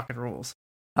and this fucking rules.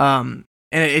 And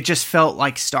it just felt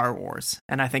like Star Wars.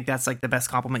 And I think that's like the best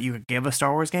compliment you could give a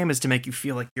Star Wars game, is to make you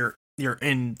feel like you're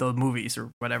in the movies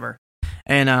or whatever.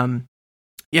 And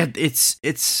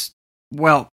it's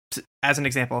well, as an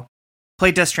example,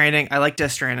 played Death Stranding. I like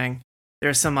Death Stranding.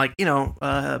 There's some like,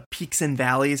 peaks and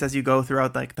valleys as you go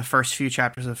throughout like the first few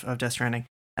chapters of Death Stranding.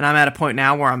 And I'm at a point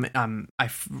now where I'm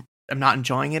not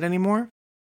enjoying it anymore,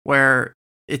 where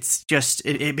it's just,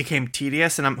 it became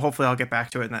tedious, and hopefully I'll get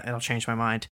back to it and it'll change my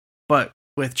mind. But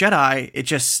with Jedi, it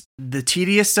just, the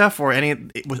tedious stuff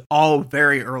it was all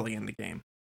very early in the game.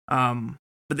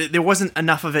 But there wasn't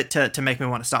enough of it to make me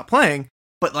want to stop playing,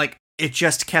 but like, it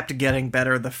just kept getting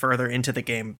better the further into the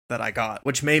game that I got,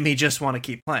 which made me just want to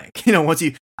keep playing. Once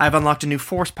I've unlocked a new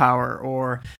force power,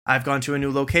 or I've gone to a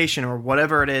new location, or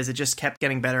whatever it is, it just kept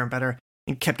getting better and better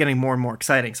and kept getting more and more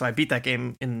exciting. So I beat that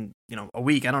game in, a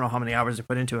week. I don't know how many hours I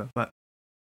put into it, but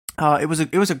it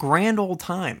was a grand old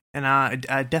time, and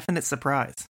a definite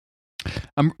surprise.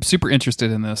 I'm super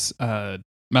interested in this.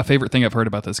 My favorite thing I've heard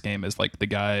about this game is like the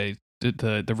guy,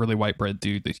 the really white bread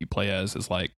dude that you play as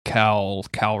is like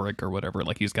Calric or whatever.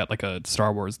 Like he's got like a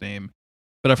Star Wars name.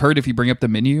 But I've heard if you bring up the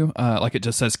menu, like it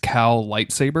just says Cal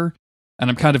Lightsaber. And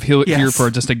I'm kind of here for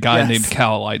just a guy named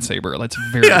Cal Lightsaber. That's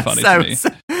very funny to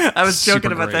me. I was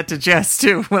joking about that to Jess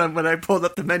too when I pulled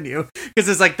up the menu, because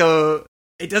it's like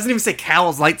it doesn't even say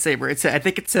Cal's lightsaber. I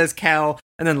think it says Cal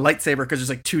and then lightsaber, because there's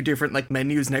like two different like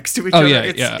menus next to each other.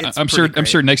 It's I'm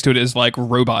sure next to it is like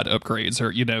robot upgrades,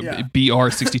 or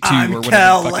BR62 or whatever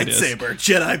Cal the fuck lightsaber,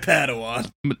 Jedi Padawan.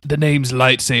 The name's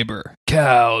lightsaber.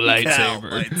 Cal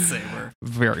lightsaber.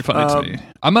 Very funny to me.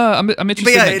 I'm interested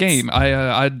in that game.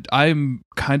 I'm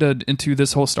kind of into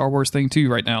this whole Star Wars thing too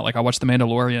right now. Like I watched The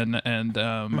Mandalorian, and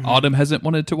Autumn hasn't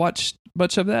wanted to watch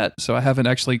much of that, so I haven't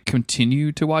actually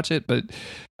continued to watch it, but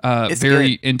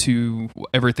very good. Into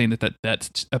everything that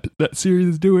series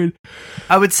is doing.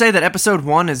 I would say that episode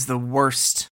 1 is the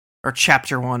worst, or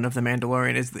chapter 1 of The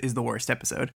Mandalorian is the worst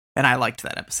episode, and I liked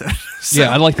that episode. So. Yeah,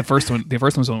 I like the first one. The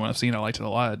first one's the only one I've seen. I liked it a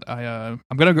lot. I'm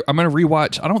gonna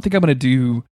rewatch. I don't think I'm gonna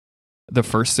do the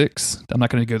first 6. I'm not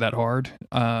gonna go that hard,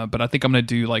 but I think I'm gonna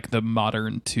do like the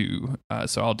modern 2.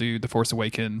 So I'll do The Force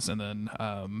Awakens, and then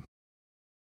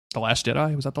The Last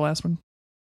Jedi. Was that the last one?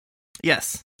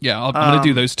 Yes. Yeah, I'm gonna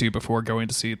do those 2 before going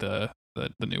to see the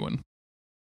new one.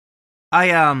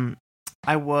 I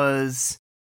was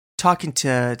talking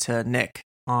to Nick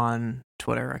on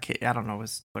Twitter. I don't know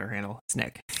his Twitter handle. It's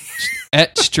Nick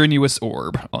at Strenuous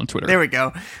Orb on Twitter. There we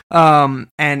go.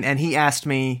 And he asked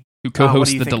me, who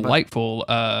co-hosts the delightful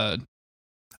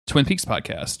Twin Peaks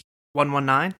podcast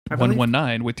 119.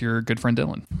 119 with your good friend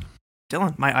Dylan.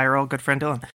 Dylan, my IRL good friend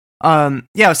Dylan. I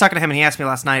was talking to him, and he asked me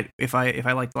last night if I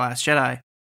liked The Last Jedi,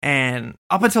 and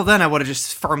up until then I would have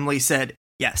just firmly said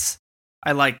yes,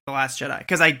 I liked The Last Jedi,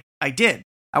 because I did.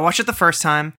 I watched it the first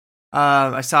time.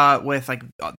 I saw it with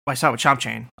Chomp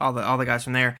Chain, all the guys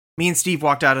from there. Me and Steve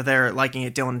walked out of there liking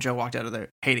it. Dylan and Joe walked out of there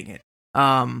hating it.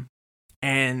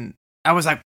 And I was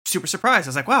like super surprised. I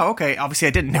was like, wow, okay. Obviously,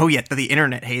 I didn't know yet that the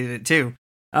internet hated it too.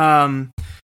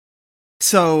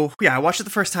 So yeah, I watched it the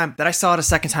first time. Then I saw it a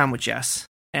second time with Jess.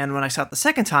 And when I saw it the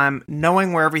second time,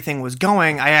 knowing where everything was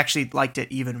going, I actually liked it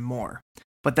even more.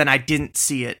 But then I didn't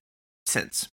see it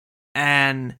since.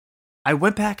 And I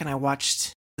went back and I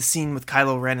watched the scene with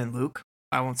Kylo Ren and Luke.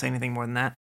 I won't say anything more than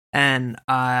that. And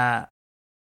I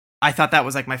thought that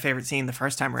was like my favorite scene the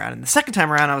first time around. And the second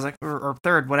time around, I was like, or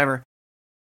third, whatever.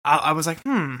 I was like,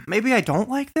 maybe I don't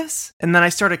like this. And then I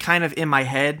started kind of in my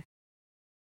head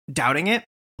doubting it.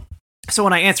 So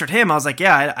when I answered him, I was like,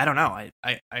 yeah, I don't know.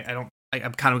 I don't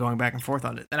I'm kind of going back and forth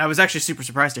on it. And I was actually super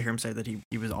surprised to hear him say that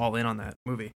he was all in on that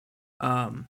movie.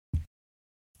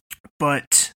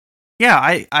 But yeah,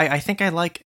 I think I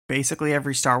like basically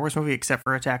every Star Wars movie except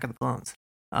for Attack of the Clones.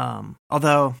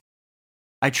 Although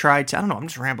I tried to, I don't know, I'm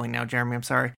just rambling now, Jeremy. I'm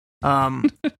sorry.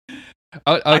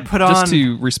 I put on, just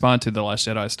to respond to the Last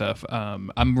Jedi stuff.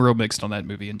 I'm real mixed on that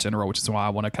movie in general, which is why I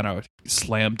want to kind of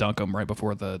slam dunk them right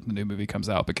before the new movie comes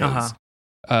out, because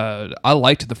I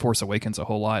liked The Force Awakens a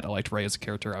whole lot. I liked Rey as a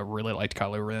character. I really liked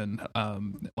Kylo Ren. I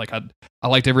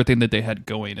liked everything that they had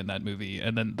going in that movie.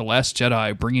 And then The Last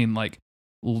Jedi, bringing like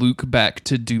Luke back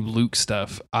to do Luke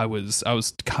stuff, I was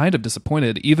kind of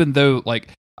disappointed, even though like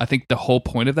I think the whole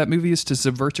point of that movie is to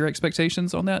subvert your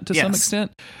expectations on that to some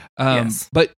extent.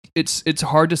 But it's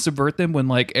hard to subvert them when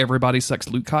like everybody sucks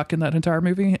Luke cock in that entire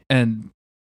movie. And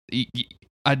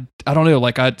I don't know,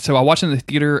 like I watched it in the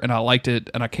theater and I liked it,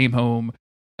 and I came home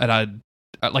and I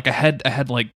had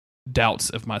like doubts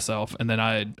of myself, and then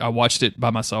I watched it by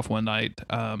myself one night.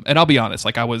 And I'll be honest,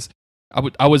 like I was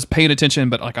paying attention,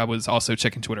 but like I was also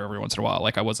checking Twitter every once in a while.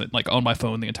 Like I wasn't like on my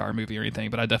phone the entire movie or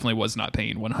anything, but I definitely was not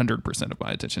paying 100% of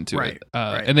my attention to it.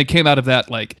 And then came out of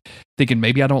that like thinking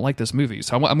maybe I don't like this movie.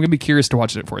 So I'm going to be curious to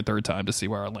watch it for a third time to see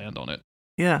where I land on it.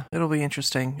 Yeah, it'll be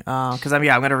interesting. Because I'm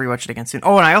going to rewatch it again soon.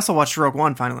 Oh, and I also watched Rogue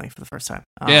One finally for the first time.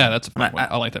 Yeah, that's a fun one.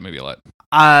 I like that movie a lot.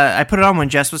 I put it on when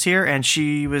Jess was here, and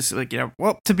she was like,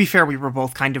 well, to be fair, we were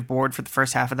both kind of bored for the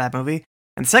first half of that movie.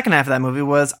 And the second half of that movie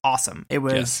was awesome. It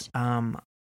was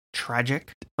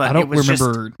tragic, but I don't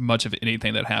remember much of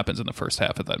anything that happens in the first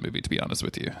half of that movie, to be honest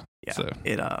with you. Yeah, so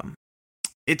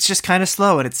it's just kind of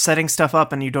slow, and it's setting stuff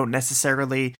up, and you don't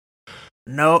necessarily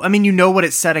know. I mean, you know what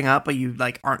it's setting up, but you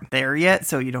like aren't there yet,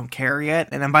 so you don't care yet.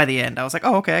 And then by the end, I was like,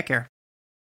 oh, okay, I care.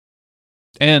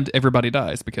 And everybody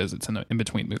dies because it's an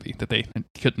in-between movie that they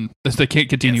can't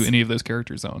continue any of those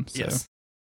characters on. So. Yes.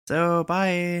 So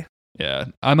bye. Yeah,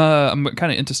 I'm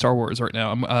kind of into Star Wars right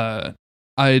now.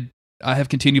 I have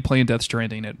continued playing Death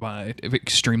Stranding at my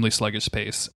extremely sluggish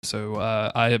pace. So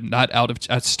I am not out of.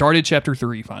 I started Chapter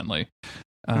 3 finally.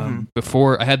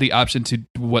 Before I had the option to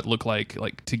what looked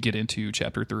like to get into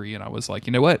Chapter 3, and I was like,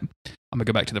 you know what? I'm gonna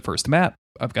go back to the first map.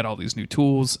 I've got all these new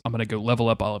tools. I'm gonna go level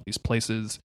up all of these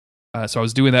places. So I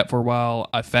was doing that for a while.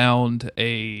 I found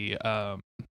a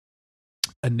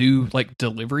new like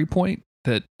delivery point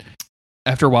that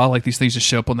after a while, like these things just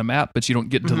show up on the map, but you don't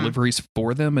get deliveries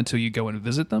for them until you go and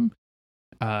visit them.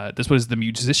 This was the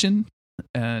musician,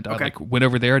 and I like went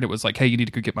over there, and it was like, hey, you need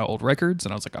to go get my old records.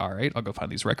 And I was like, all right, I'll go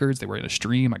find these records. They were in a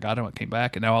stream. I got them. I came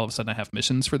back, and now all of a sudden I have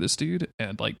missions for this dude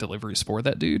and like deliveries for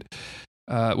that dude,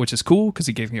 which is cool because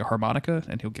he gave me a harmonica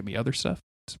and he'll give me other stuff.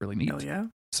 It's really neat. Hell yeah.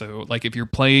 So like if you're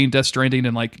playing Death Stranding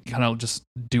and like kind of just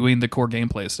doing the core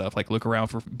gameplay stuff, like look around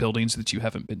for buildings that you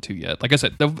haven't been to yet. Like I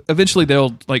said, eventually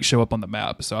they'll like show up on the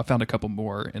map. So I found a couple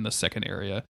more in the second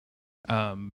area.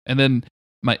 And then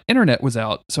my internet was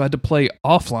out, so I had to play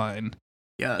offline.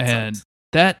 Yeah. And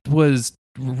that was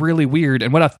really weird.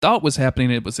 And what I thought was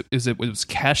happening it was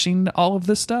caching all of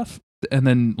this stuff. And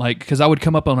then like, because I would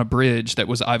come up on a bridge that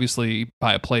was obviously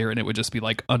by a player, and it would just be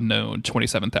like unknown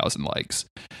 27,000 likes.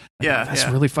 That's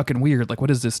really fucking weird. Like,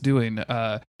 what is this doing?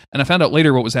 And I found out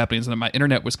later what was happening is that my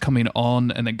internet was coming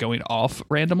on and then going off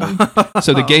randomly.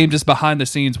 So the game just behind the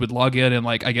scenes would log in and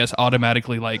like I guess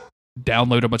automatically like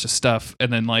download a bunch of stuff,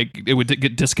 and then like it would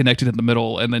get disconnected in the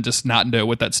middle, and then just not know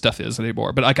what that stuff is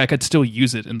anymore. But like I could still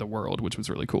use it in the world, which was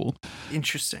really cool.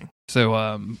 Interesting. So,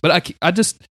 but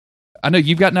I know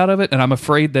you've gotten out of it, and I'm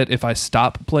afraid that if I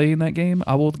stop playing that game,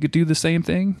 I will do the same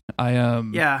thing. I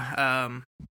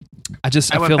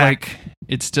feel like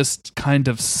it's just kind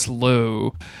of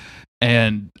slow,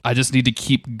 and I just need to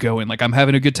keep going. Like I'm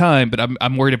having a good time, but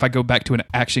I'm worried if I go back to an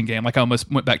action game. Like I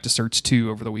almost went back to Surge 2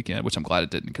 over the weekend, which I'm glad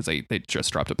it didn't, because they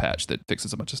just dropped a patch that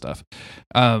fixes a bunch of stuff.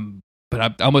 But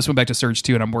I almost went back to Surge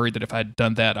 2, and I'm worried that if I had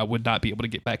done that, I would not be able to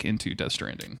get back into Death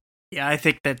Stranding. Yeah, I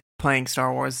think that playing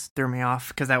Star Wars threw me off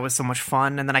because that was so much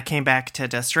fun. And then I came back to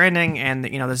Death Stranding, and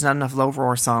there's not enough Low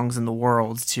Roar songs in the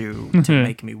world to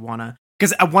make me wanna.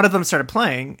 Because one of them started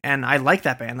playing, and I like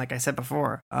that band, like I said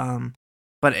before.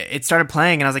 But it started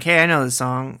playing, and I was like, hey, I know this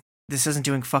song. This isn't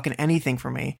doing fucking anything for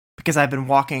me because I've been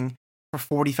walking for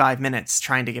 45 minutes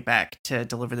trying to get back to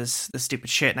deliver this stupid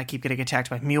shit, and I keep getting attacked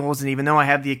by mules. And even though I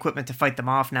have the equipment to fight them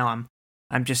off, now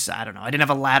I'm just, I don't know. I didn't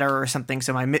have a ladder or something,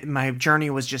 so my journey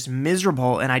was just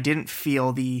miserable, and I didn't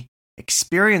feel the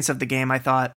experience of the game. I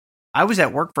thought, I was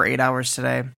at work for 8 hours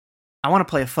today. I want to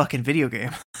play a fucking video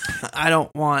game. I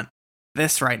don't want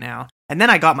this right now. And then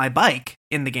I got my bike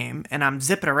in the game, and I'm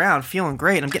zipping around, feeling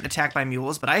great. I'm getting attacked by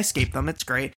mules, but I escaped them. It's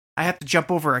great. I have to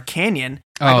jump over a canyon.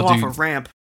 I go off a ramp,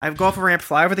 I go off a ramp,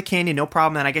 fly over the canyon, no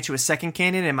problem. Then I get to a second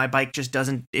canyon, and my bike just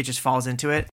doesn't. It just falls into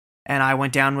it, and I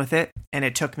went down with it, and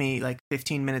it took me like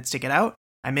 15 minutes to get out.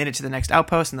 I made it to the next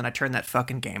outpost, and then I turned that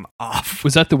fucking game off.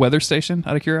 Was that the weather station?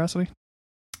 Out of curiosity.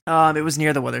 It was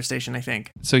near the weather station, I think.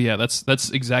 So yeah,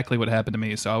 that's exactly what happened to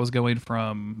me. So I was going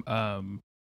from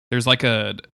there's like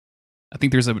I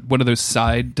think there's one of those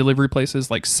side delivery places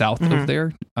like south of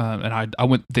there, and I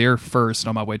went there first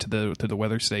on my way to the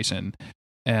weather station,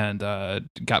 and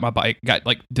got my bike,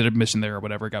 did a mission there or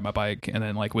whatever, got my bike, and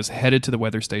then like was headed to the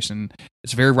weather station.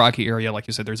 It's a very rocky area, like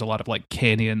you said. There's a lot of like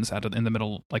canyons out in the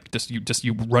middle, like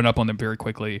you run up on them very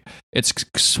quickly. It's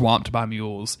swamped by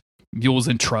mules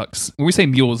and trucks. When we say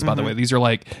mules, by the way, these are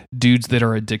like dudes that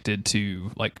are addicted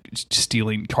to like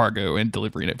stealing cargo and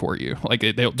delivering it for you. Like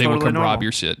they will come rob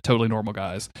your shit. Totally normal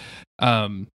guys.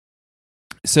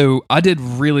 So I did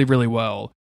really, really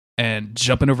well, and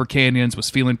jumping over canyons, was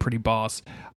feeling pretty boss.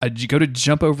 I go to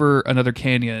jump over another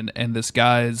canyon, and this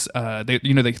guy's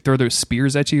they throw those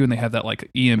spears at you, and they have that like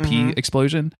EMP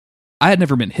explosion. I had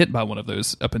never been hit by one of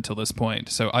those up until this point.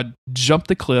 So I jumped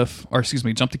the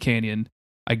canyon.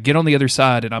 I get on the other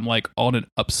side, and I'm like on an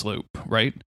upslope,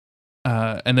 right?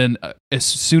 And then as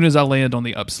soon as I land on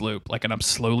the upslope, and I'm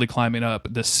slowly climbing up,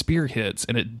 the spear hits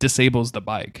and it disables the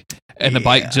bike, and the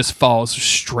bike just falls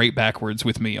straight backwards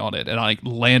with me on it, and I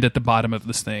land at the bottom of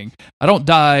this thing. I don't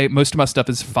die. Most of my stuff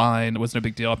is fine. It was no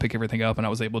big deal. I pick everything up, and I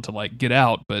was able to get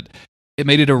out, but it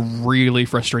made it a really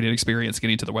frustrating experience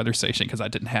getting to the weather station because I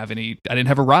didn't have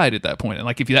a ride at that point. And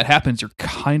if that happens, you're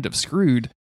kind of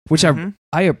screwed, which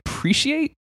I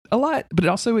appreciate a lot, but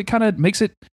it kind of makes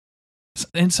it,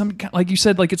 and some, like you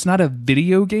said, it's not a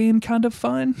video game kind of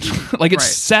fun. It's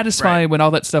satisfying when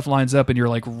all that stuff lines up and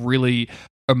you're really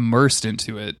immersed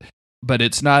into it. But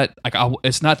it's not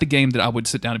it's not the game that I would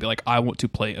sit down and be like, I want to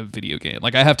play a video game.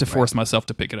 I have to force myself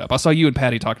to pick it up. I saw you and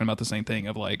Patty talking about the same thing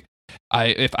of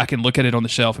if I can look at it on the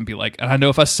shelf and be like, and I know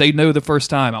if I say no the first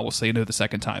time, I will say no the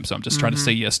second time. So I'm just trying to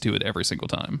say yes to it every single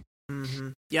time.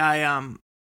 Yeah,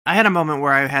 I had a moment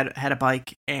where I had a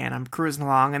bike and I'm cruising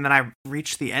along, and then I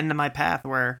reached the end of my path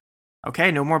where,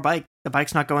 okay, no more bike. The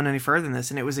bike's not going any further than this,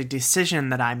 and it was a decision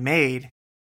that I made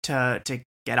to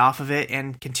get off of it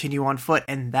and continue on foot,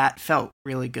 and that felt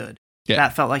really good. Yeah.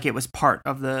 That felt like it was part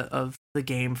of the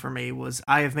game for me. Was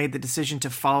I have made the decision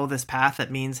to follow this path that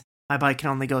means my bike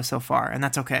can only go so far, and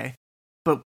that's okay.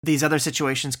 But these other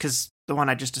situations, because the one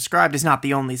I just described is not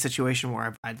the only situation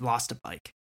where I'd lost a bike.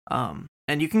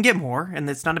 And you can get more, and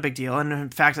it's not a big deal. And in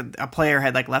fact, a player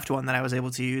had left one that I was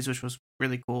able to use, which was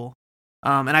really cool.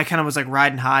 And I kind of was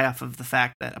riding high off of the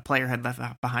fact that a player had left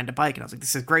behind a bike, and I was like,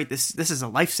 "This is great. This is a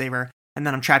lifesaver." And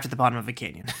then I'm trapped at the bottom of a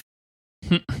canyon.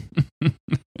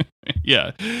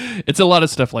 Yeah, it's a lot of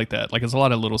stuff like that. It's a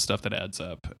lot of little stuff that adds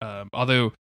up.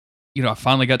 Although, I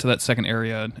finally got to that second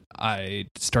area. I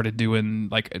started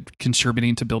doing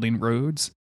contributing to building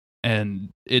roads. And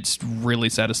it's really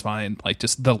satisfying.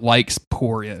 Just the likes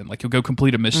pour in. You'll go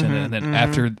complete a mission, and then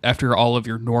after all of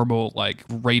your normal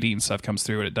rating stuff comes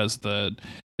through, it does the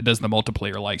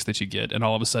multiplayer likes that you get, and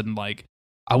all of a sudden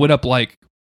I went up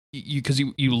because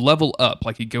you level up,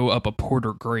 you go up a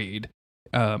porter grade,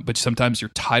 but sometimes your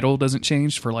title doesn't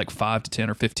change for 5 to 10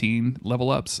 or 15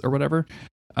 level ups or whatever.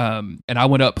 And I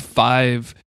went up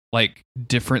 5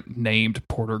 different named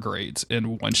porter grades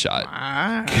in one shot.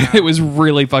 Wow. It was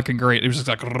really fucking great. It was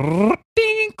just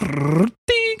ding,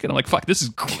 ding, and I'm like, fuck, this is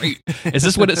great. Is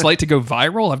this what it's like to go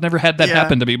viral? I've never had that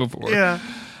happen to me before. Yeah.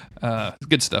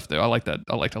 Good stuff though. I like that.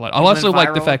 I liked it a lot. I also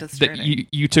like the fact that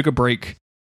you took a break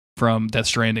from Death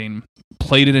Stranding,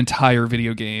 played an entire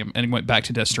video game, and went back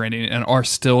to Death Stranding, and are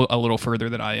still a little further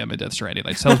than I am in Death Stranding.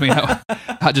 It tells me how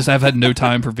I've had no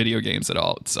time for video games at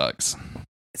all. It sucks.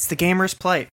 It's the gamers'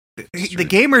 play. The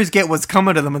gamers get what's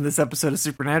coming to them in this episode of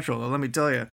Supernatural, though, let me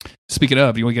tell you. Speaking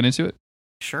of, you want to get into it?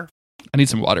 Sure. I need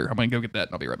some water. I'm going to go get that,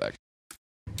 and I'll be right back.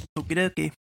 Okie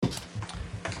dokie.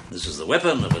 This is the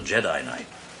weapon of a Jedi Knight.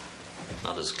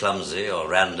 Not as clumsy or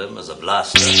random as a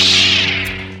blaster.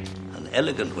 An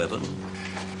elegant weapon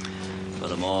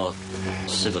for a more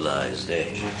civilized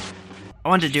age. I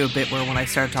wanted to do a bit where when I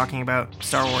started talking about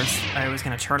Star Wars, I was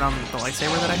going to turn on the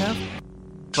lightsaber that I have.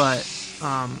 But,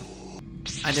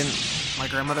 I didn't. My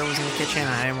grandmother was in the kitchen, and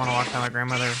I didn't want to walk by my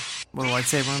grandmother with a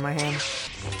lightsaber in my hand.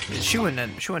 She wouldn't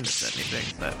have said anything,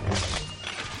 but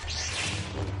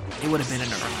it would have been in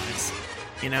her eyes,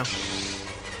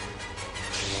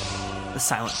 the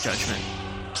silent judgment.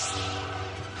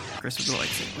 Chris with the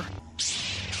lightsaber.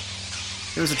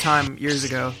 There was a time years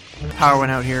ago, power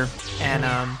went out here, and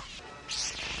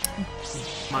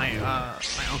my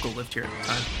uncle lived here at the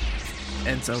time,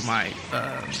 and so my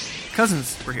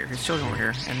cousins were here. His children were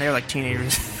here, and they were like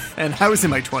teenagers, and I was in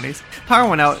my 20s. Power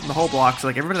went out in the whole block, so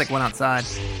like everybody like went outside,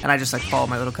 and I just like followed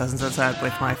my little cousins outside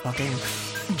with my fucking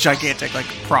gigantic like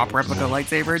prop replica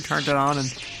lightsaber, turned it on,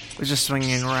 and was just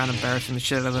swinging around, embarrassing the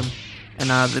shit out of them. And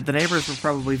the neighbors were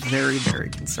probably very, very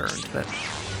concerned, but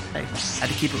hey, had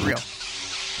to keep it real.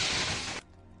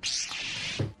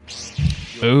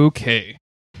 Okay.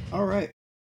 All right.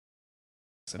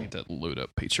 So I need to load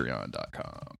up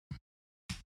patreon.com.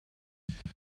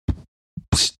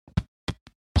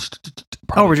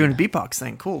 Oh, we're doing a beatbox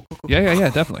thing. Cool. Yeah,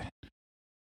 definitely.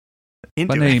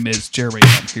 Into My it. name is Jeremy.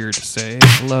 I'm here to say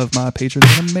I love my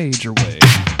patrons in a major way.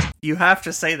 You have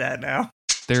to say that now.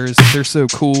 They're so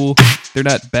cool. They're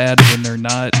not bad when they're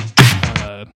not.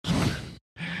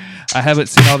 I haven't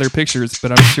seen all their pictures,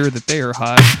 but I'm sure that they are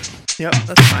hot. Yep,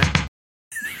 that's fine.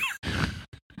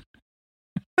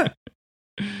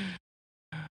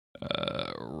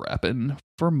 Rapping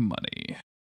for money.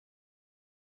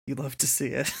 You love to see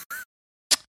it.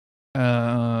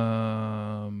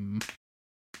 I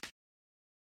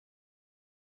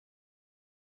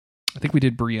think we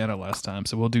did Brianna last time,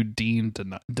 so we'll do Dean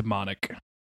Demonic.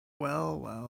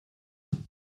 Well.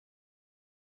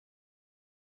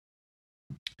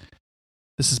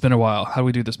 This has been a while. How do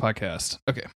we do this podcast?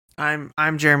 Okay.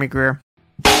 I'm Jeremy Greer.